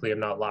that physically I'm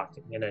not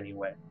lacking in any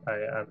way.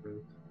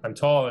 I'm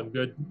tall, I'm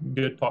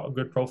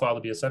good profile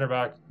to be a center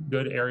back,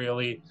 good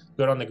aerially,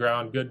 good on the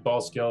ground, good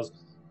ball skills,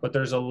 but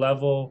there's a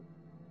level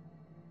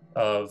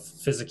of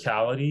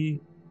physicality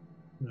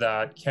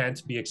that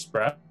can't be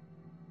expressed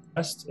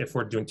if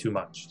we're doing too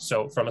much.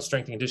 So from a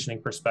strength and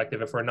conditioning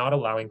perspective, if we're not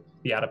allowing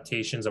the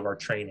adaptations of our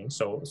training,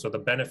 so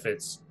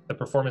the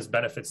performance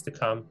benefits to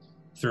come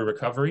through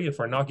recovery, if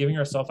we're not giving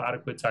ourselves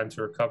adequate time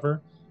to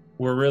recover,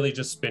 we're really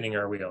just spinning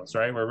our wheels,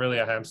 right? We're really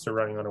a hamster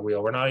running on a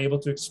wheel. We're not able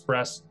to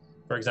express,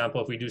 for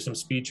example, if we do some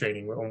speed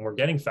training when we're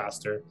getting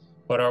faster,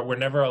 but we're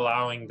never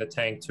allowing the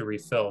tank to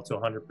refill to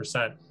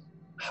 100%.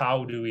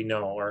 How do we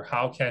know, or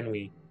how can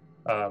we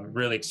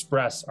really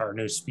express our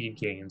new speed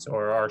gains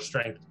or our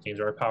strength gains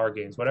or our power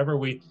gains, whatever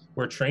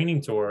we're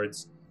training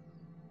towards?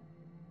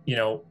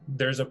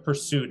 there's a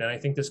pursuit. And I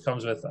think this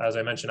comes with, as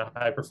I mentioned, a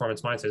high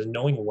performance mindset, is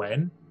knowing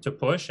when to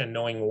push and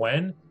knowing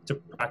when to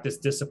practice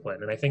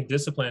discipline. And I think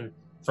discipline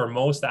for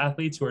most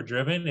athletes who are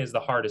driven is the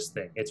hardest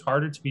thing. It's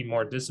harder to be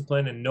more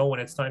disciplined and know when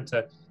it's time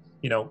to,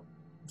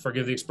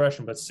 forgive the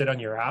expression, but sit on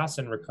your ass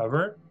and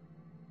recover.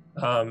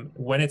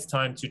 When it's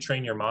time to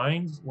train your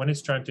mind, when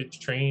it's time to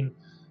train,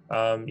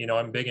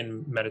 I'm big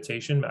in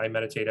meditation. I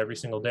meditate every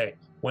single day.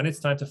 When it's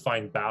time to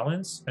find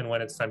balance and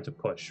when it's time to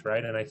push,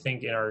 right? And I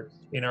think in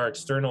our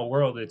external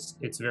world,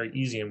 it's very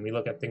easy. And we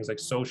look at things like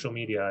social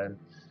media,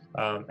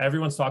 and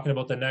everyone's talking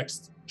about the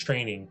next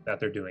training that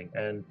they're doing,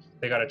 and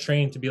they got to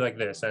train to be like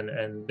this.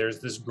 And there's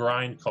this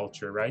grind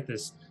culture, right?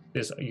 This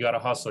you got to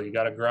hustle, you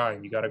got to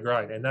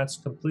grind, and that's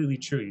completely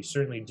true. You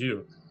certainly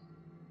do.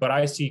 But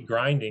I see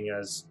grinding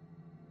as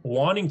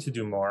wanting to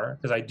do more,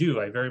 because I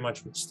very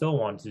much still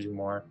want to do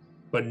more,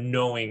 but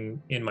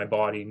knowing in my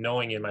body,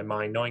 knowing in my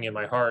mind, knowing in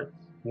my heart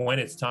when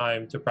it's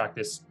time to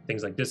practice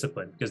things like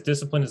discipline, because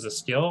discipline is a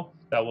skill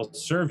that will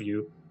serve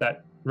you,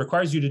 that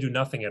requires you to do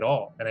nothing at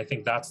all. And I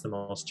think that's the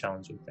most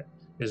challenging thing,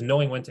 is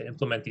knowing when to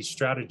implement these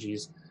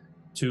strategies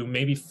to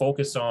maybe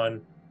focus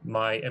on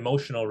my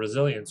emotional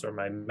resilience or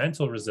my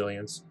mental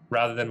resilience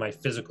rather than my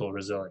physical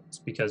resilience,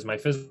 because my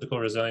physical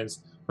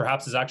resilience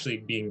perhaps is actually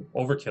being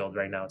overkilled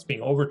right now. It's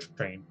being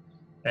overtrained.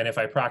 And if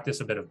I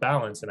practice a bit of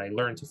balance and I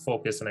learn to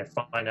focus and I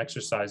find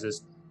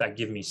exercises that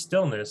give me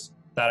stillness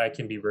that I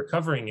can be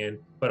recovering in,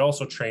 but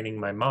also training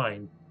my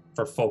mind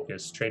for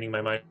focus, training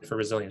my mind for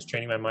resilience,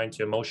 training my mind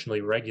to emotionally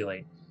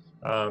regulate,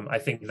 I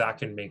think that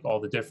can make all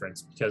the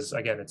difference, because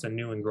again, it's a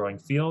new and growing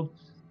field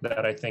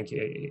that I think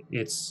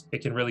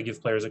it can really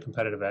give players a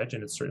competitive edge,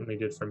 and it certainly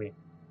did for me.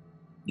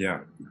 Yeah.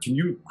 Can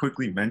you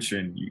quickly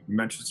mention, you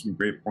mentioned some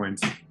great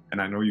points,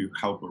 and I know you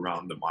help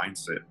around the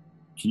mindset.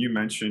 Can you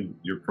mention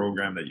your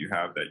program that you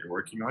have that you're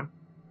working on?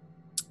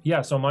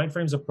 Yeah, so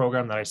Mindframe is a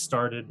program that I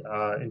started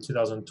in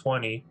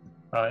 2020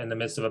 in the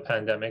midst of a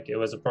pandemic. It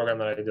was a program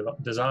that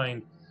I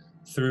designed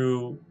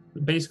through,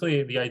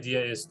 basically the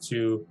idea is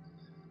to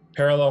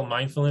parallel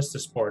mindfulness to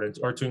sport,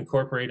 or to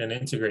incorporate and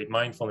integrate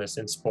mindfulness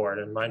in sport.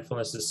 And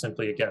mindfulness is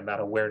simply, again, that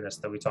awareness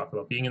that we talk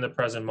about, being in the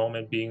present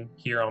moment, being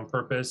here on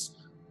purpose,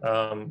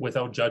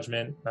 without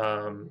judgment,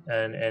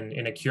 and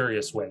in a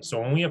curious way.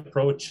 So when we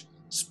approach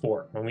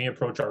sport, when we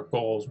approach our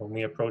goals, when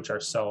we approach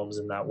ourselves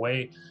in that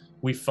way,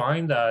 we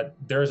find that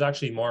there's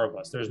actually more of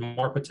us. There's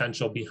more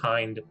potential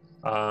behind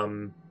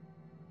our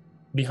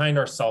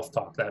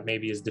self-talk that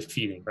maybe is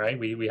defeating, right?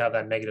 We have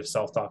that negative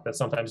self-talk that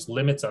sometimes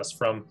limits us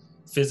from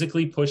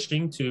physically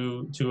pushing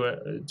to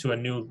a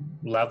new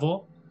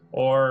level,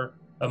 or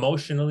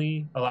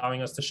emotionally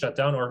allowing us to shut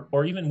down,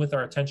 or even with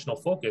our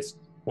attentional focus.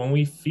 When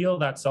we feel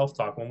that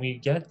self-talk, when we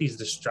get these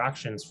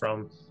distractions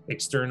from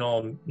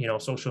external,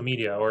 social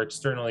media, or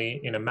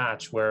externally in a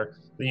match where,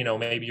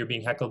 maybe you're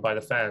being heckled by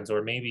the fans,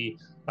 or maybe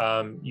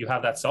you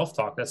have that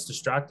self-talk that's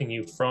distracting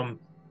you from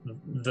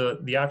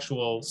the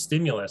actual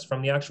stimulus,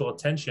 from the actual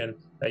attention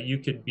that you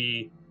could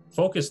be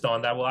focused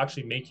on, that will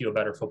actually make you a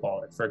better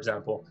footballer. For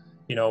example,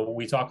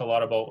 we talk a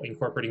lot about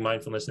incorporating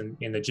mindfulness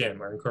in the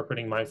gym, or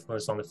incorporating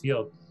mindfulness on the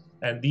field.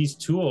 And these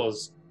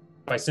tools,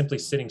 by simply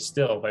sitting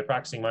still, by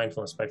practicing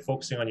mindfulness, by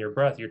focusing on your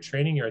breath, you're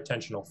training your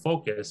attentional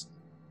focus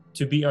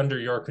to be under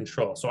your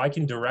control. So I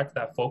can direct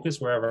that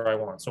focus wherever I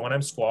want. So when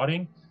I'm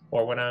squatting,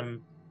 or when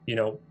I'm,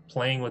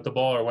 playing with the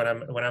ball, or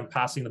when I'm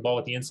passing the ball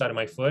with the inside of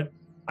my foot,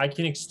 I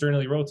can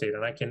externally rotate,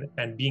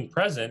 and being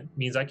present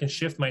means I can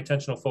shift my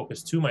attentional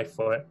focus to my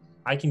foot.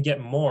 I can get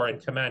more and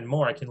command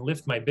more. I can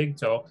lift my big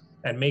toe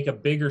and make a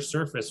bigger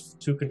surface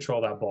to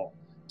control that ball,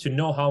 to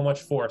know how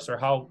much force or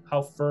how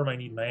firm I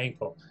need my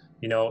ankle.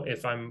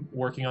 If I'm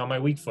working on my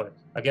weak foot,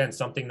 again,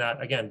 something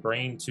that, again,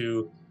 brain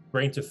to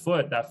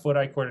foot, that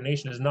foot-eye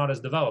coordination is not as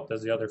developed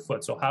as the other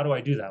foot. So how do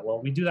I do that?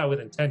 Well, we do that with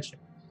intention.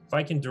 If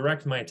I can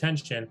direct my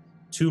attention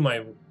to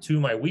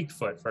my weak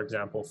foot, for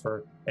example,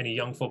 for any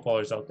young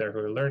footballers out there who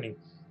are learning,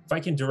 if I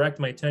can direct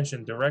my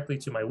attention directly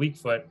to my weak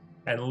foot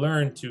and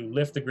learn to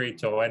lift the great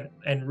toe,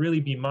 and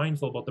really be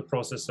mindful about the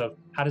process of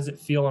how does it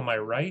feel on my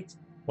right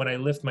when I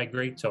lift my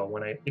great toe,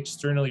 when I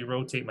externally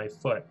rotate my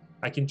foot,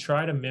 I can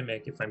try to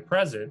mimic, if I'm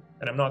present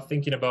and I'm not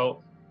thinking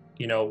about,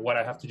 what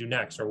I have to do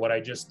next, or what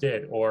I just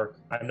did, or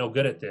I'm no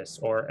good at this,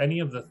 or any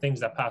of the things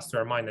that pass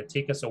through our mind that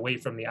take us away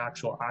from the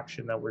actual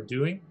action that we're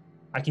doing.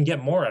 I can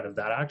get more out of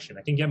that action.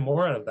 I can get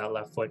more out of that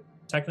left foot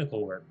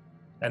technical work,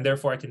 and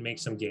therefore I can make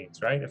some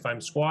gains, right? If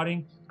I'm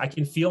squatting, I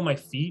can feel my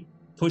feet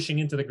pushing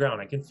into the ground.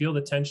 I can feel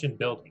the tension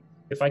building.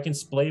 If I can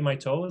splay my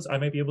toes, I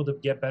might be able to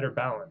get better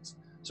balance.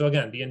 So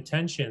again, the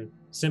intention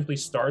simply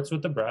starts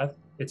with the breath.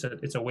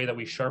 It's a way that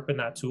we sharpen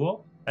that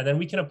tool, and then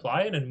we can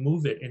apply it and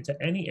move it into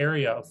any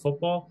area of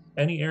football,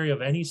 any area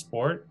of any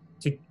sport,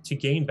 to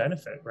gain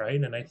benefit, right?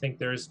 And I think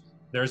there's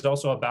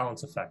also a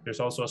balance effect. There's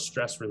also a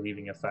stress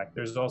relieving effect.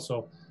 There's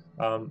also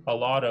a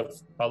lot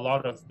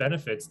of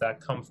benefits that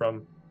come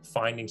from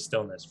finding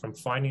stillness, from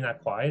finding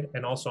that quiet,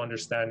 and also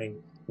understanding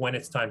when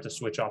it's time to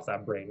switch off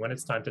that brain, when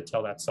it's time to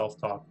tell that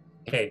self-talk,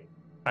 hey,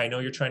 I know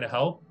you're trying to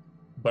help,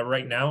 but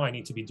right now I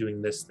need to be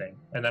doing this thing,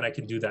 and then I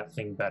can do that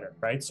thing better,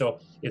 right? So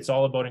it's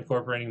all about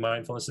incorporating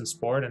mindfulness in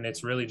sport, and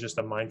it's really just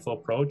a mindful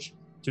approach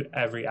to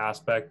every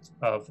aspect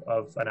of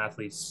an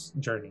athlete's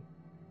journey.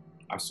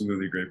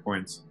 Absolutely great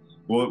points.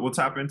 We'll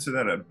tap into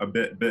that a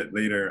bit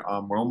later.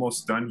 We're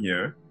almost done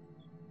here.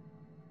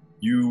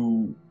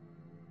 You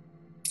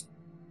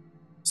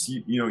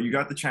see, you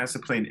got the chance to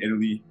play in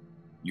Italy.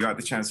 You got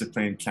the chance to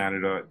play in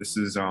Canada. This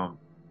is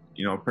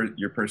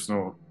your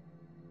personal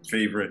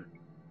favorite.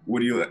 Where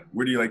do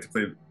you like to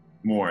play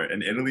more,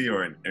 in Italy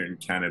or in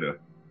Canada?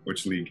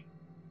 Which league?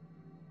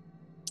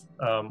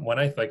 When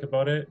I think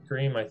about it,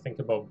 Kareem, I think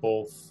about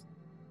both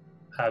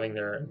having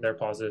their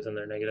positives and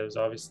their negatives.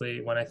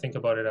 Obviously, when I think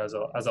about it as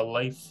a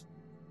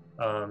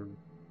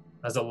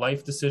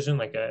life decision,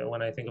 like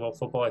when I think about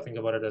football, I think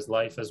about it as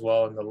life as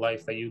well, and the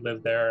life that you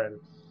live there. And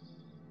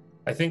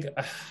I think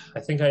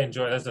I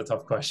enjoy. That's a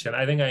tough question.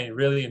 I think I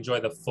really enjoy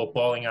the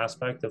footballing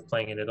aspect of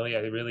playing in Italy.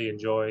 I really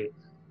enjoy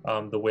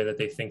the way that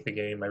they think the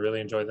game. I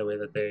really enjoy the way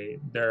that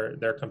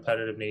their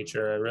competitive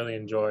nature. I really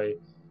enjoy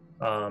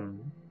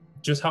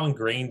just how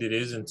ingrained it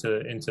is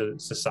into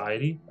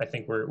society. I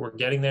think we're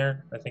getting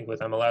there. I think with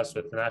MLS,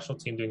 with the national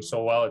team doing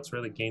so well, it's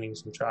really gaining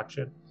some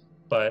traction.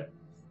 But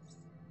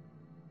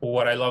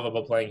what I love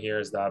about playing here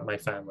is that my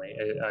family,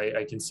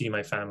 I can see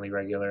my family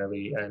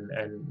regularly.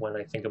 And when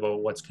I think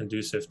about what's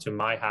conducive to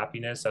my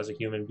happiness as a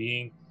human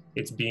being,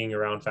 it's being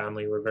around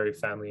family. We're very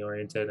family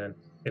oriented. And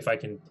if I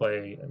can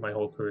play my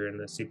whole career in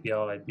the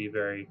CPL, I'd be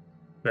very,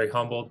 very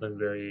humbled and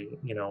very,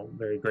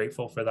 very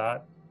grateful for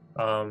that.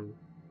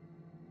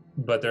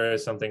 But there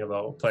is something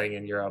about playing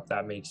in Europe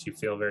that makes you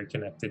feel very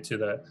connected to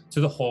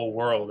the whole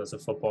world as a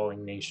footballing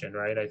nation,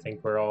 right? I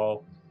think we're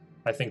all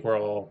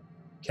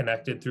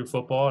connected through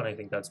football, and I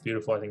think that's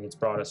beautiful. I think it's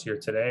brought us here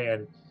today.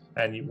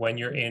 And when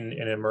you're in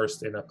and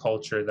immersed in a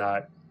culture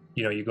that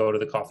you go to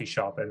the coffee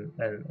shop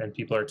and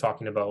people are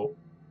talking about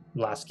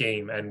last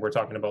game and we're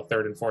talking about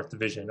third and fourth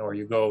division, or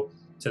you go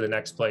to the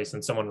next place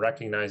and someone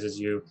recognizes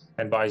you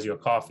and buys you a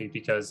coffee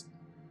because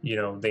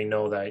they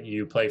know that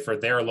you play for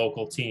their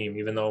local team,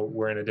 even though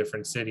we're in a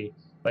different city.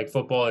 Like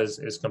football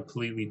is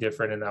completely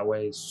different in that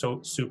way. It's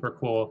so super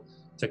cool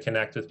to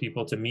connect with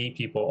people, to meet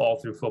people all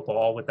through football,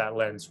 all with that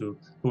lens, who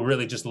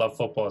really just love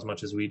football as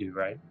much as we do,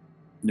 right?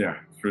 Yeah,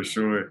 for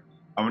sure.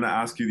 I'm going to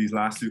ask you these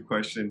last two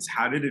questions.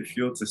 How did it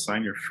feel to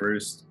sign your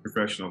first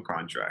professional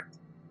contract?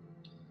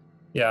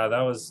 Yeah,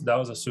 that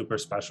was a super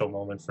special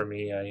moment for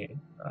me.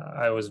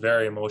 I was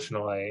very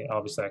emotional. I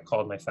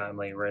called my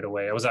family right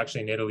away. I was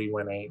actually in Italy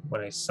when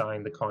I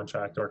signed the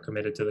contract or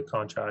committed to the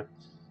contract,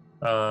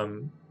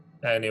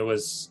 and it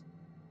was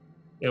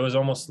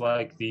almost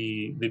like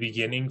the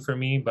beginning for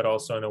me, but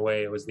also in a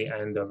way it was the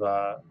end of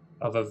a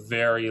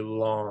very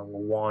long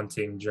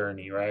wanting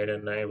journey, right?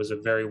 And it was a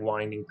very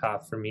winding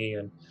path for me.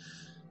 And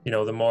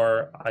the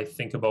more I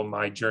think about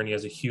my journey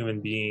as a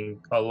human being,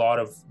 a lot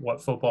of what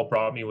football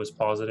brought me was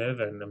positive,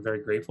 and I'm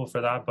very grateful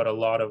for that. But a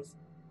lot of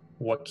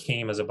what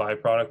came as a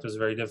byproduct was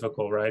very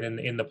difficult, right?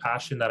 And in the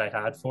passion that I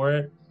had for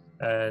it,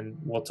 and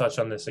we'll touch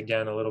on this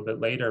again a little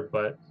bit later,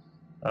 but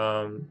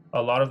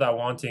a lot of that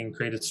wanting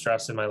created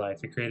stress in my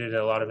life. It created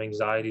a lot of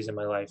anxieties in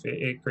my life.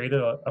 It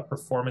created a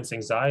performance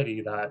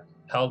anxiety that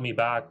held me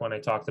back when I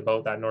talked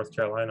about that North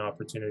Carolina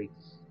opportunity.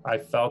 I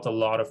felt a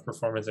lot of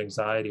performance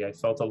anxiety. I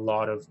felt a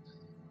lot of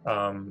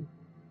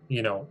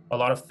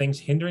things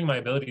hindering my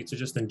ability to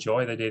just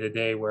enjoy the day to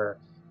day, where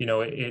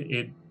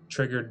it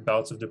triggered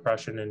bouts of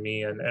depression in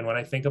me. And when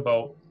I think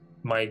about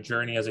my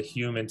journey as a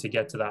human to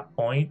get to that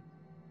point,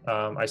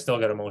 I still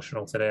get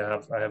emotional today.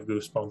 I have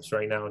goosebumps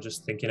right now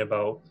just thinking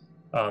about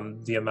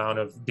the amount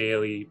of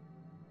daily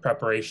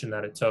preparation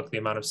that it took, the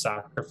amount of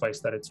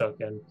sacrifice that it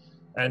took,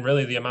 and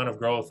really the amount of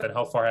growth and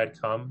how far I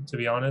had come. To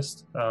be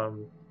honest,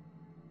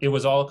 it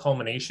was all a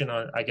culmination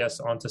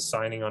onto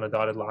signing on a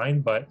dotted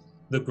line, but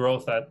the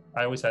growth that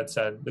I always had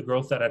said, the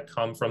growth that had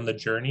come from the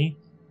journey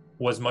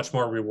was much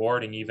more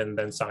rewarding even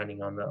than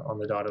signing on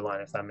the dotted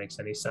line, if that makes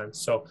any sense.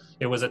 So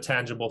it was a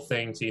tangible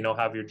thing to,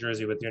 have your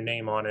jersey with your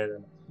name on it.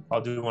 And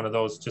I'll do one of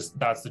those, just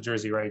that's the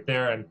jersey right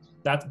there. And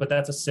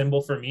that's a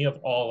symbol for me of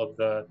all of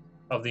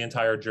the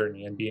entire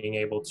journey, and being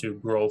able to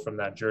grow from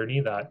that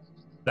journey that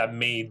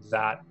made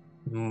that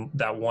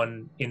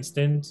one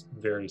instant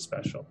very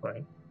special,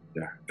 right?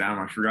 Yeah, damn,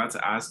 I forgot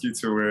to ask you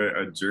to wear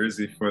a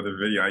jersey for the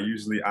video. I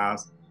usually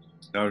ask.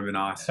 That would have been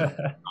awesome.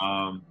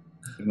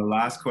 And the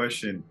last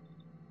question,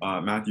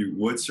 Matthew,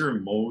 what's your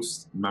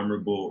most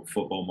memorable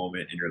football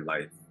moment in your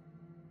life?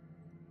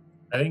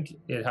 I think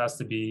it has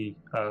to be,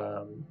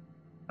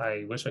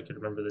 I wish I could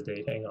remember the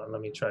date. Hang on,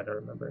 let me try to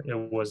remember. It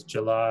was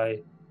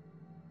July,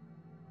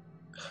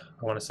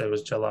 I want to say it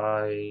was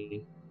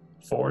July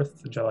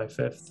 4th, July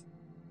 5th.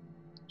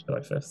 July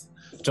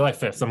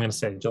 5th, I'm going to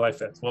say July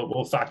 5th.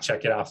 We'll fact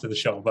check it after the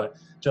show, but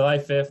July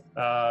 5th,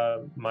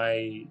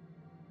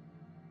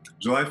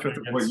 July 5th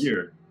of what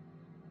year?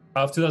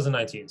 Of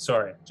 2019,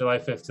 sorry. July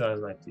 5th,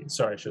 2019.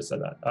 Sorry, I should have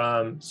said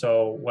that.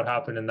 So what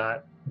happened in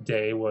that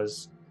day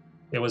was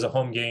it was a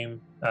home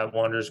game at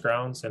Wanderers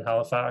grounds in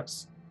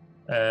Halifax.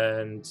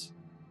 And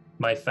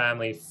my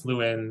family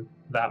flew in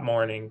that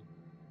morning,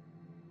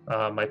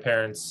 my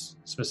parents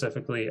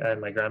specifically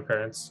and my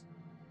grandparents,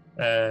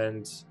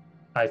 and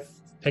I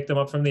picked them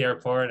up from the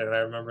airport, and I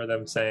remember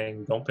them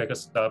saying, "Don't pick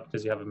us up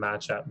because you have a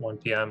match at 1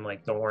 p.m.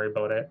 Like, don't worry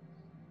about it."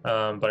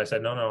 But I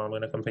said, "No, I'm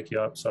going to come pick you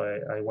up." So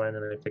I went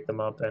and I picked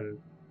them up and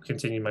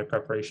continued my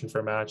preparation for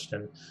a match.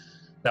 And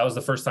that was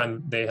the first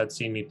time they had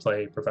seen me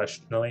play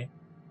professionally.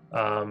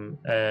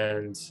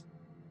 And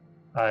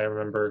I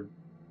remember,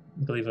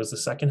 I believe it was the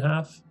second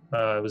half.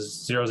 It was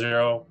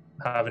 0-0,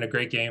 having a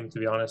great game, to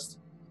be honest,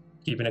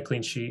 keeping a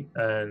clean sheet,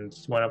 and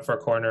went up for a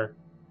corner.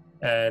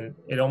 And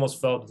it almost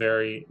felt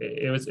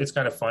it's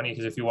kind of funny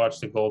because if you watch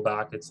the goal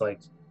back, it's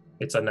like,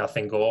 it's a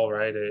nothing goal,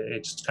 right?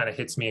 It just kind of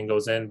hits me and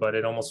goes in, but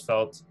it almost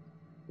felt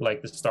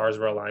like the stars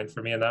were aligned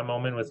for me in that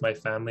moment with my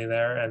family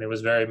there. And it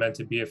was very meant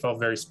to be. It felt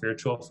very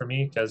spiritual for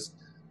me because,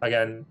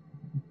 again,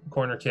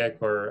 corner kick,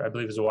 or I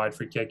believe it was a wide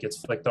free kick, gets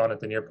flicked on at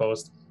the near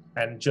post.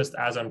 And just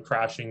as I'm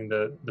crashing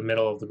the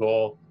middle of the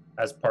goal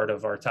as part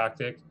of our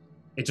tactic,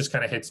 it just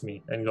kind of hits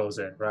me and goes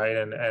in, right?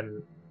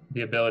 And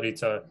the ability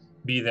to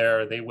be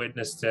there, they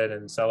witnessed it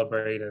and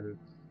celebrate, and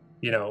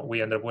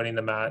we ended up winning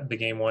the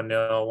game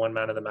 1-0, one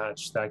man of the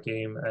match that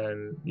game.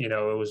 And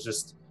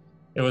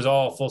it was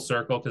all full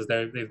circle because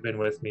they've been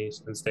with me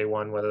since day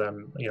one, whether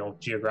I'm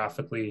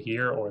geographically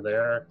here or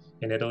there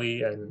in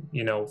Italy, and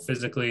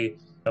physically,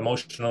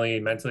 emotionally,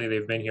 mentally,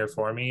 they've been here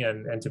for me.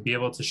 And to be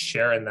able to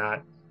share in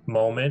that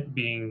moment,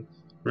 being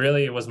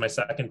really, it was my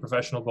second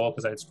professional goal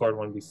because I had scored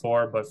one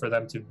before, but for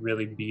them to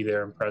really be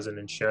there and present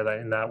and share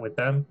that with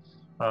them,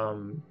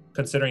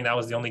 considering that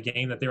was the only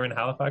game that they were in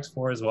Halifax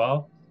for as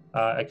well.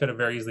 I could have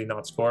very easily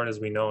not scored, as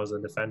we know, as a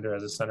defender,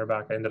 as a center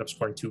back. I ended up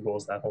scoring 2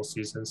 goals that whole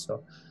season.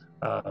 So,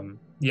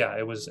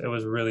 it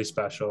was really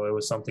special. It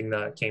was something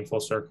that came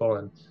full circle.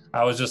 And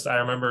I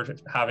remember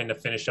having to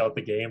finish out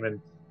the game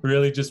and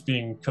really just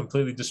being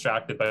completely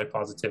distracted by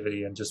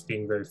positivity and just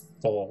being very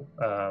full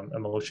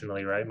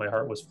emotionally, right? My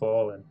heart was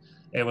full, and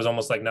it was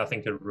almost like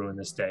nothing could ruin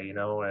this day,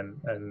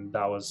 and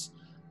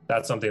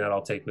that's something that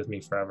I'll take with me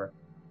forever.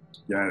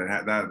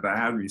 Yeah, that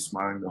had me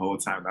smiling the whole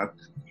time.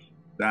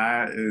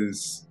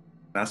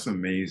 That's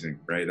amazing,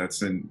 right?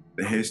 That's in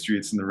the history.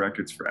 It's in the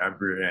records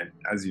forever. And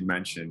as you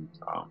mentioned,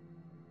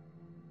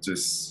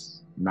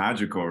 just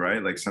magical,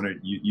 right? Like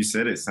you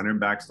said it, center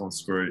backs don't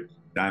score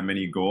that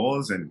many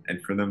goals, and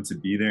for them to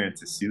be there and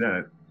to see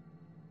that,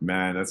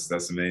 man,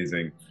 that's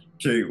amazing.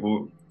 Okay,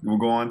 we'll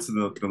go on to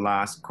the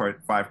last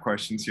 5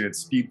 questions here. It's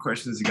speed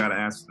questions. You got to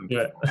answer them.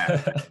 Yeah.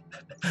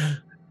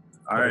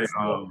 All right.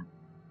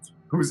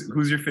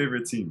 Who's your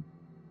favorite team?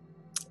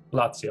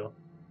 Lazio.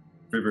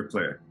 Favorite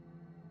player?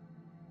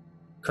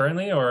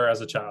 Currently or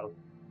as a child?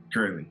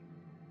 Currently.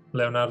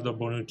 Leonardo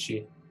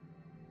Bonucci.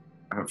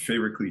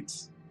 Favorite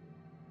cleats?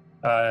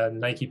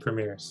 Nike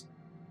Premiers.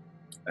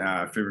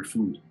 Favorite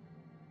food?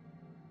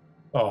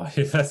 Oh,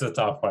 that's a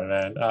tough one,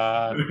 man.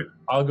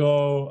 I'll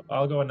go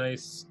a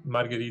nice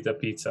margherita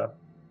pizza.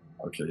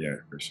 Okay, yeah,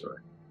 for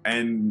sure.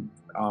 And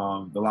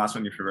the last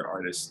one, your favorite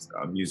artist,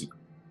 music?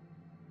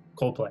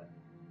 Coldplay.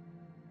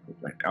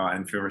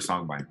 And favorite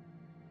song by him?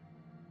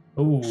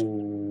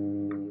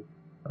 Ooh,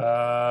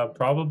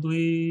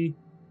 probably.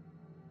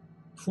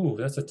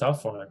 That's a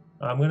tough one.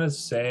 I'm gonna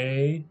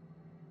say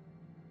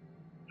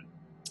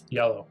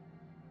Yellow.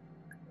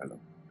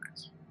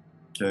 Nice.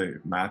 Okay,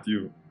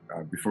 Matthew.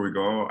 Before we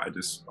go, I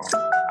just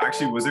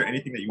actually, was there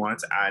anything that you wanted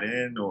to add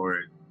in,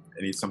 or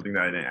something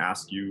that I didn't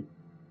ask you?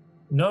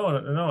 No.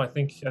 I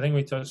think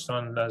we touched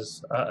on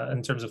as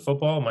in terms of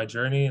football, my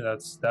journey.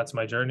 That's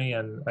my journey,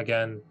 and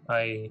again,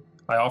 I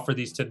offer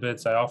these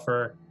tidbits. I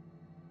offer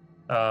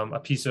a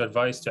piece of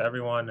advice to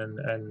everyone,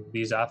 and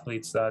these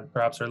athletes that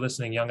perhaps are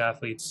listening, young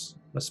athletes,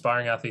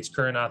 aspiring athletes,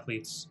 current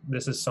athletes.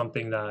 This is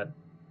something that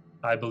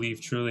I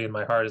believe truly in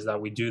my heart, is that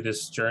we do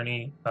this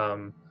journey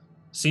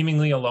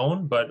seemingly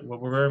alone, but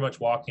we're very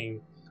much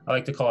walking. I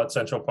like to call it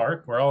Central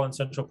Park. We're all in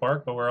Central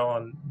Park, but we're all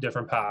on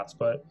different paths.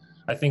 But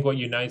I think what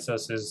unites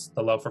us is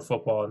the love for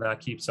football, and that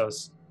keeps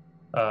us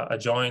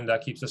joined,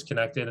 that keeps us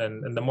connected.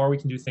 And the more we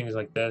can do things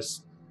like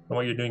this, and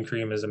what you're doing,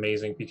 Kareem, is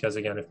amazing, because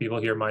again, if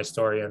people hear my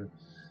story and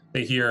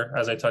they hear,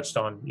 as I touched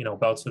on,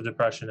 bouts of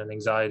depression and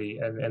anxiety,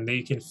 and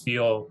they can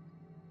feel,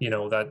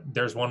 that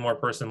there's one more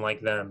person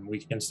like them, we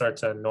can start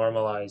to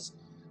normalize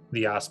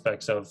the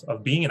aspects of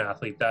being an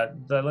athlete that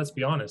let's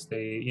be honest,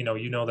 they, you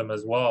know them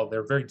as well.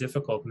 They're very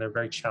difficult and they're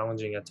very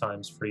challenging at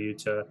times for you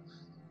to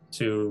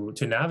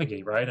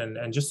navigate, right?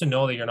 And just to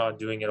know that you're not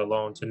doing it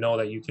alone, to know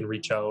that you can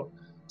reach out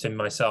to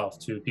myself,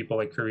 to people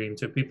like Kareem,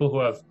 to people who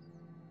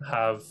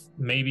have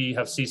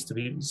ceased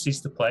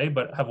to play,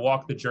 but have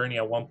walked the journey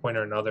at one point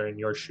or another in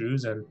your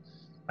shoes. And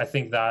I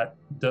think that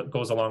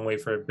goes a long way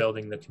for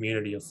building the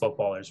community of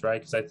footballers,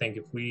 right? Because I think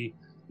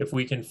if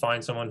we can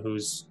find someone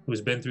who's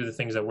been through the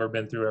things that we've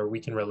been through, or we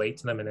can relate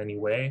to them in any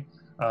way,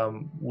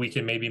 we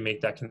can maybe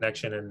make that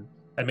connection,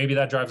 and maybe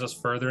that drives us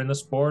further in the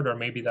sport, or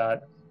maybe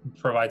that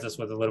provides us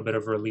with a little bit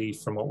of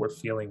relief from what we're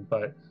feeling.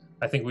 But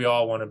I think we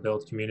all want to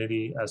build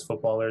community as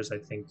footballers. I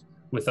think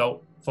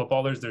without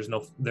footballers, there's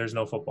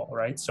no football,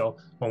 right? So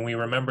when we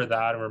remember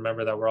that and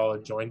remember that we're all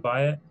joined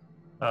by it,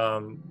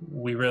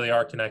 we really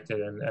are connected.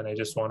 And I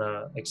just want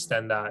to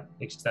extend that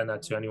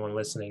to anyone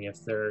listening.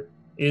 If there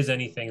is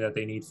anything that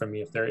they need from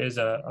me, if there is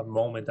a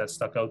moment that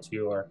stuck out to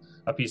you or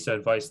a piece of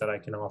advice that I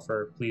can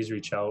offer, please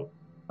reach out.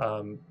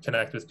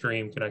 Connect with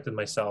Kareem, connect with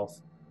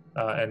myself,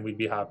 and we'd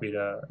be happy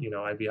to,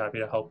 I'd be happy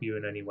to help you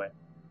in any way.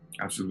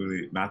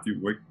 Absolutely.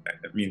 Matthew,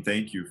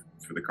 thank you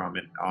for the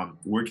comment.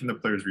 Where can the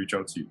players reach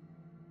out to you?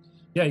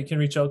 Yeah, you can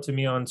reach out to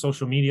me on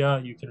social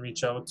media. You can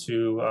reach out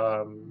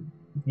to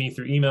me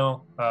through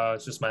email.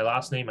 It's just my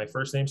last name, my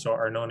first name, so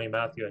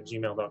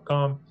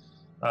arnonematthew@gmail.com.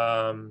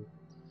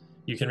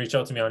 You can reach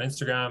out to me on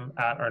Instagram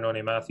at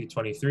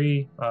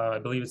arnonematthew23. I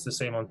believe it's the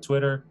same on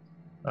Twitter.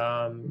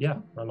 Yeah,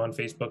 I'm on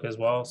Facebook as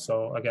well.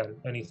 So again,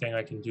 anything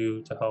I can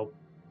do to help,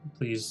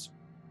 please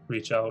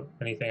reach out.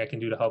 Anything I can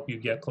do to help you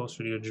get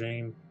closer to your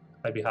dream,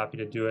 I'd be happy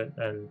to do it.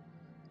 And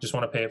just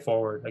want to pay it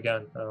forward.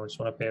 Again, I just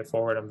want to pay it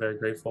forward. I'm very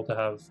grateful to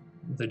have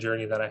the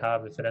journey that I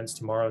have. If it ends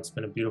tomorrow, it's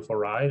been a beautiful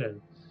ride,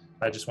 and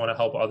I just want to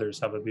help others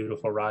have a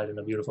beautiful ride and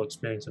a beautiful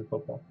experience in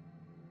football.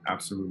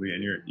 Absolutely.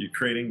 And you're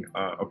creating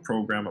a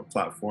program, a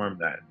platform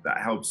that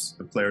helps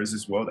the players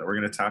as well, that we're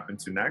going to tap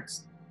into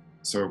next.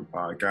 So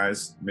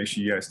guys, make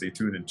sure you guys stay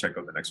tuned and check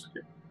out the next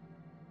video.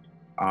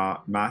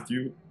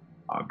 Matthew,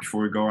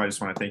 before we go, I just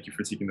want to thank you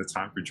for taking the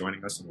time for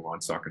joining us on the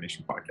Lawn Soccer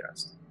Nation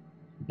podcast.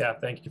 Yeah,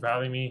 thank you for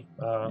having me.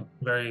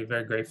 Very,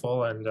 very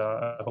grateful, and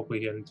I hope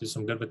we can do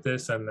some good with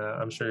this. And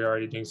I'm sure you're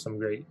already doing some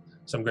great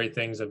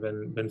things. I've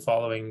been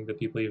following the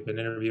people you've been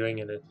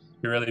interviewing, and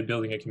you're really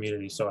building a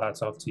community. So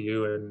hats off to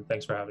you, and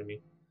thanks for having me.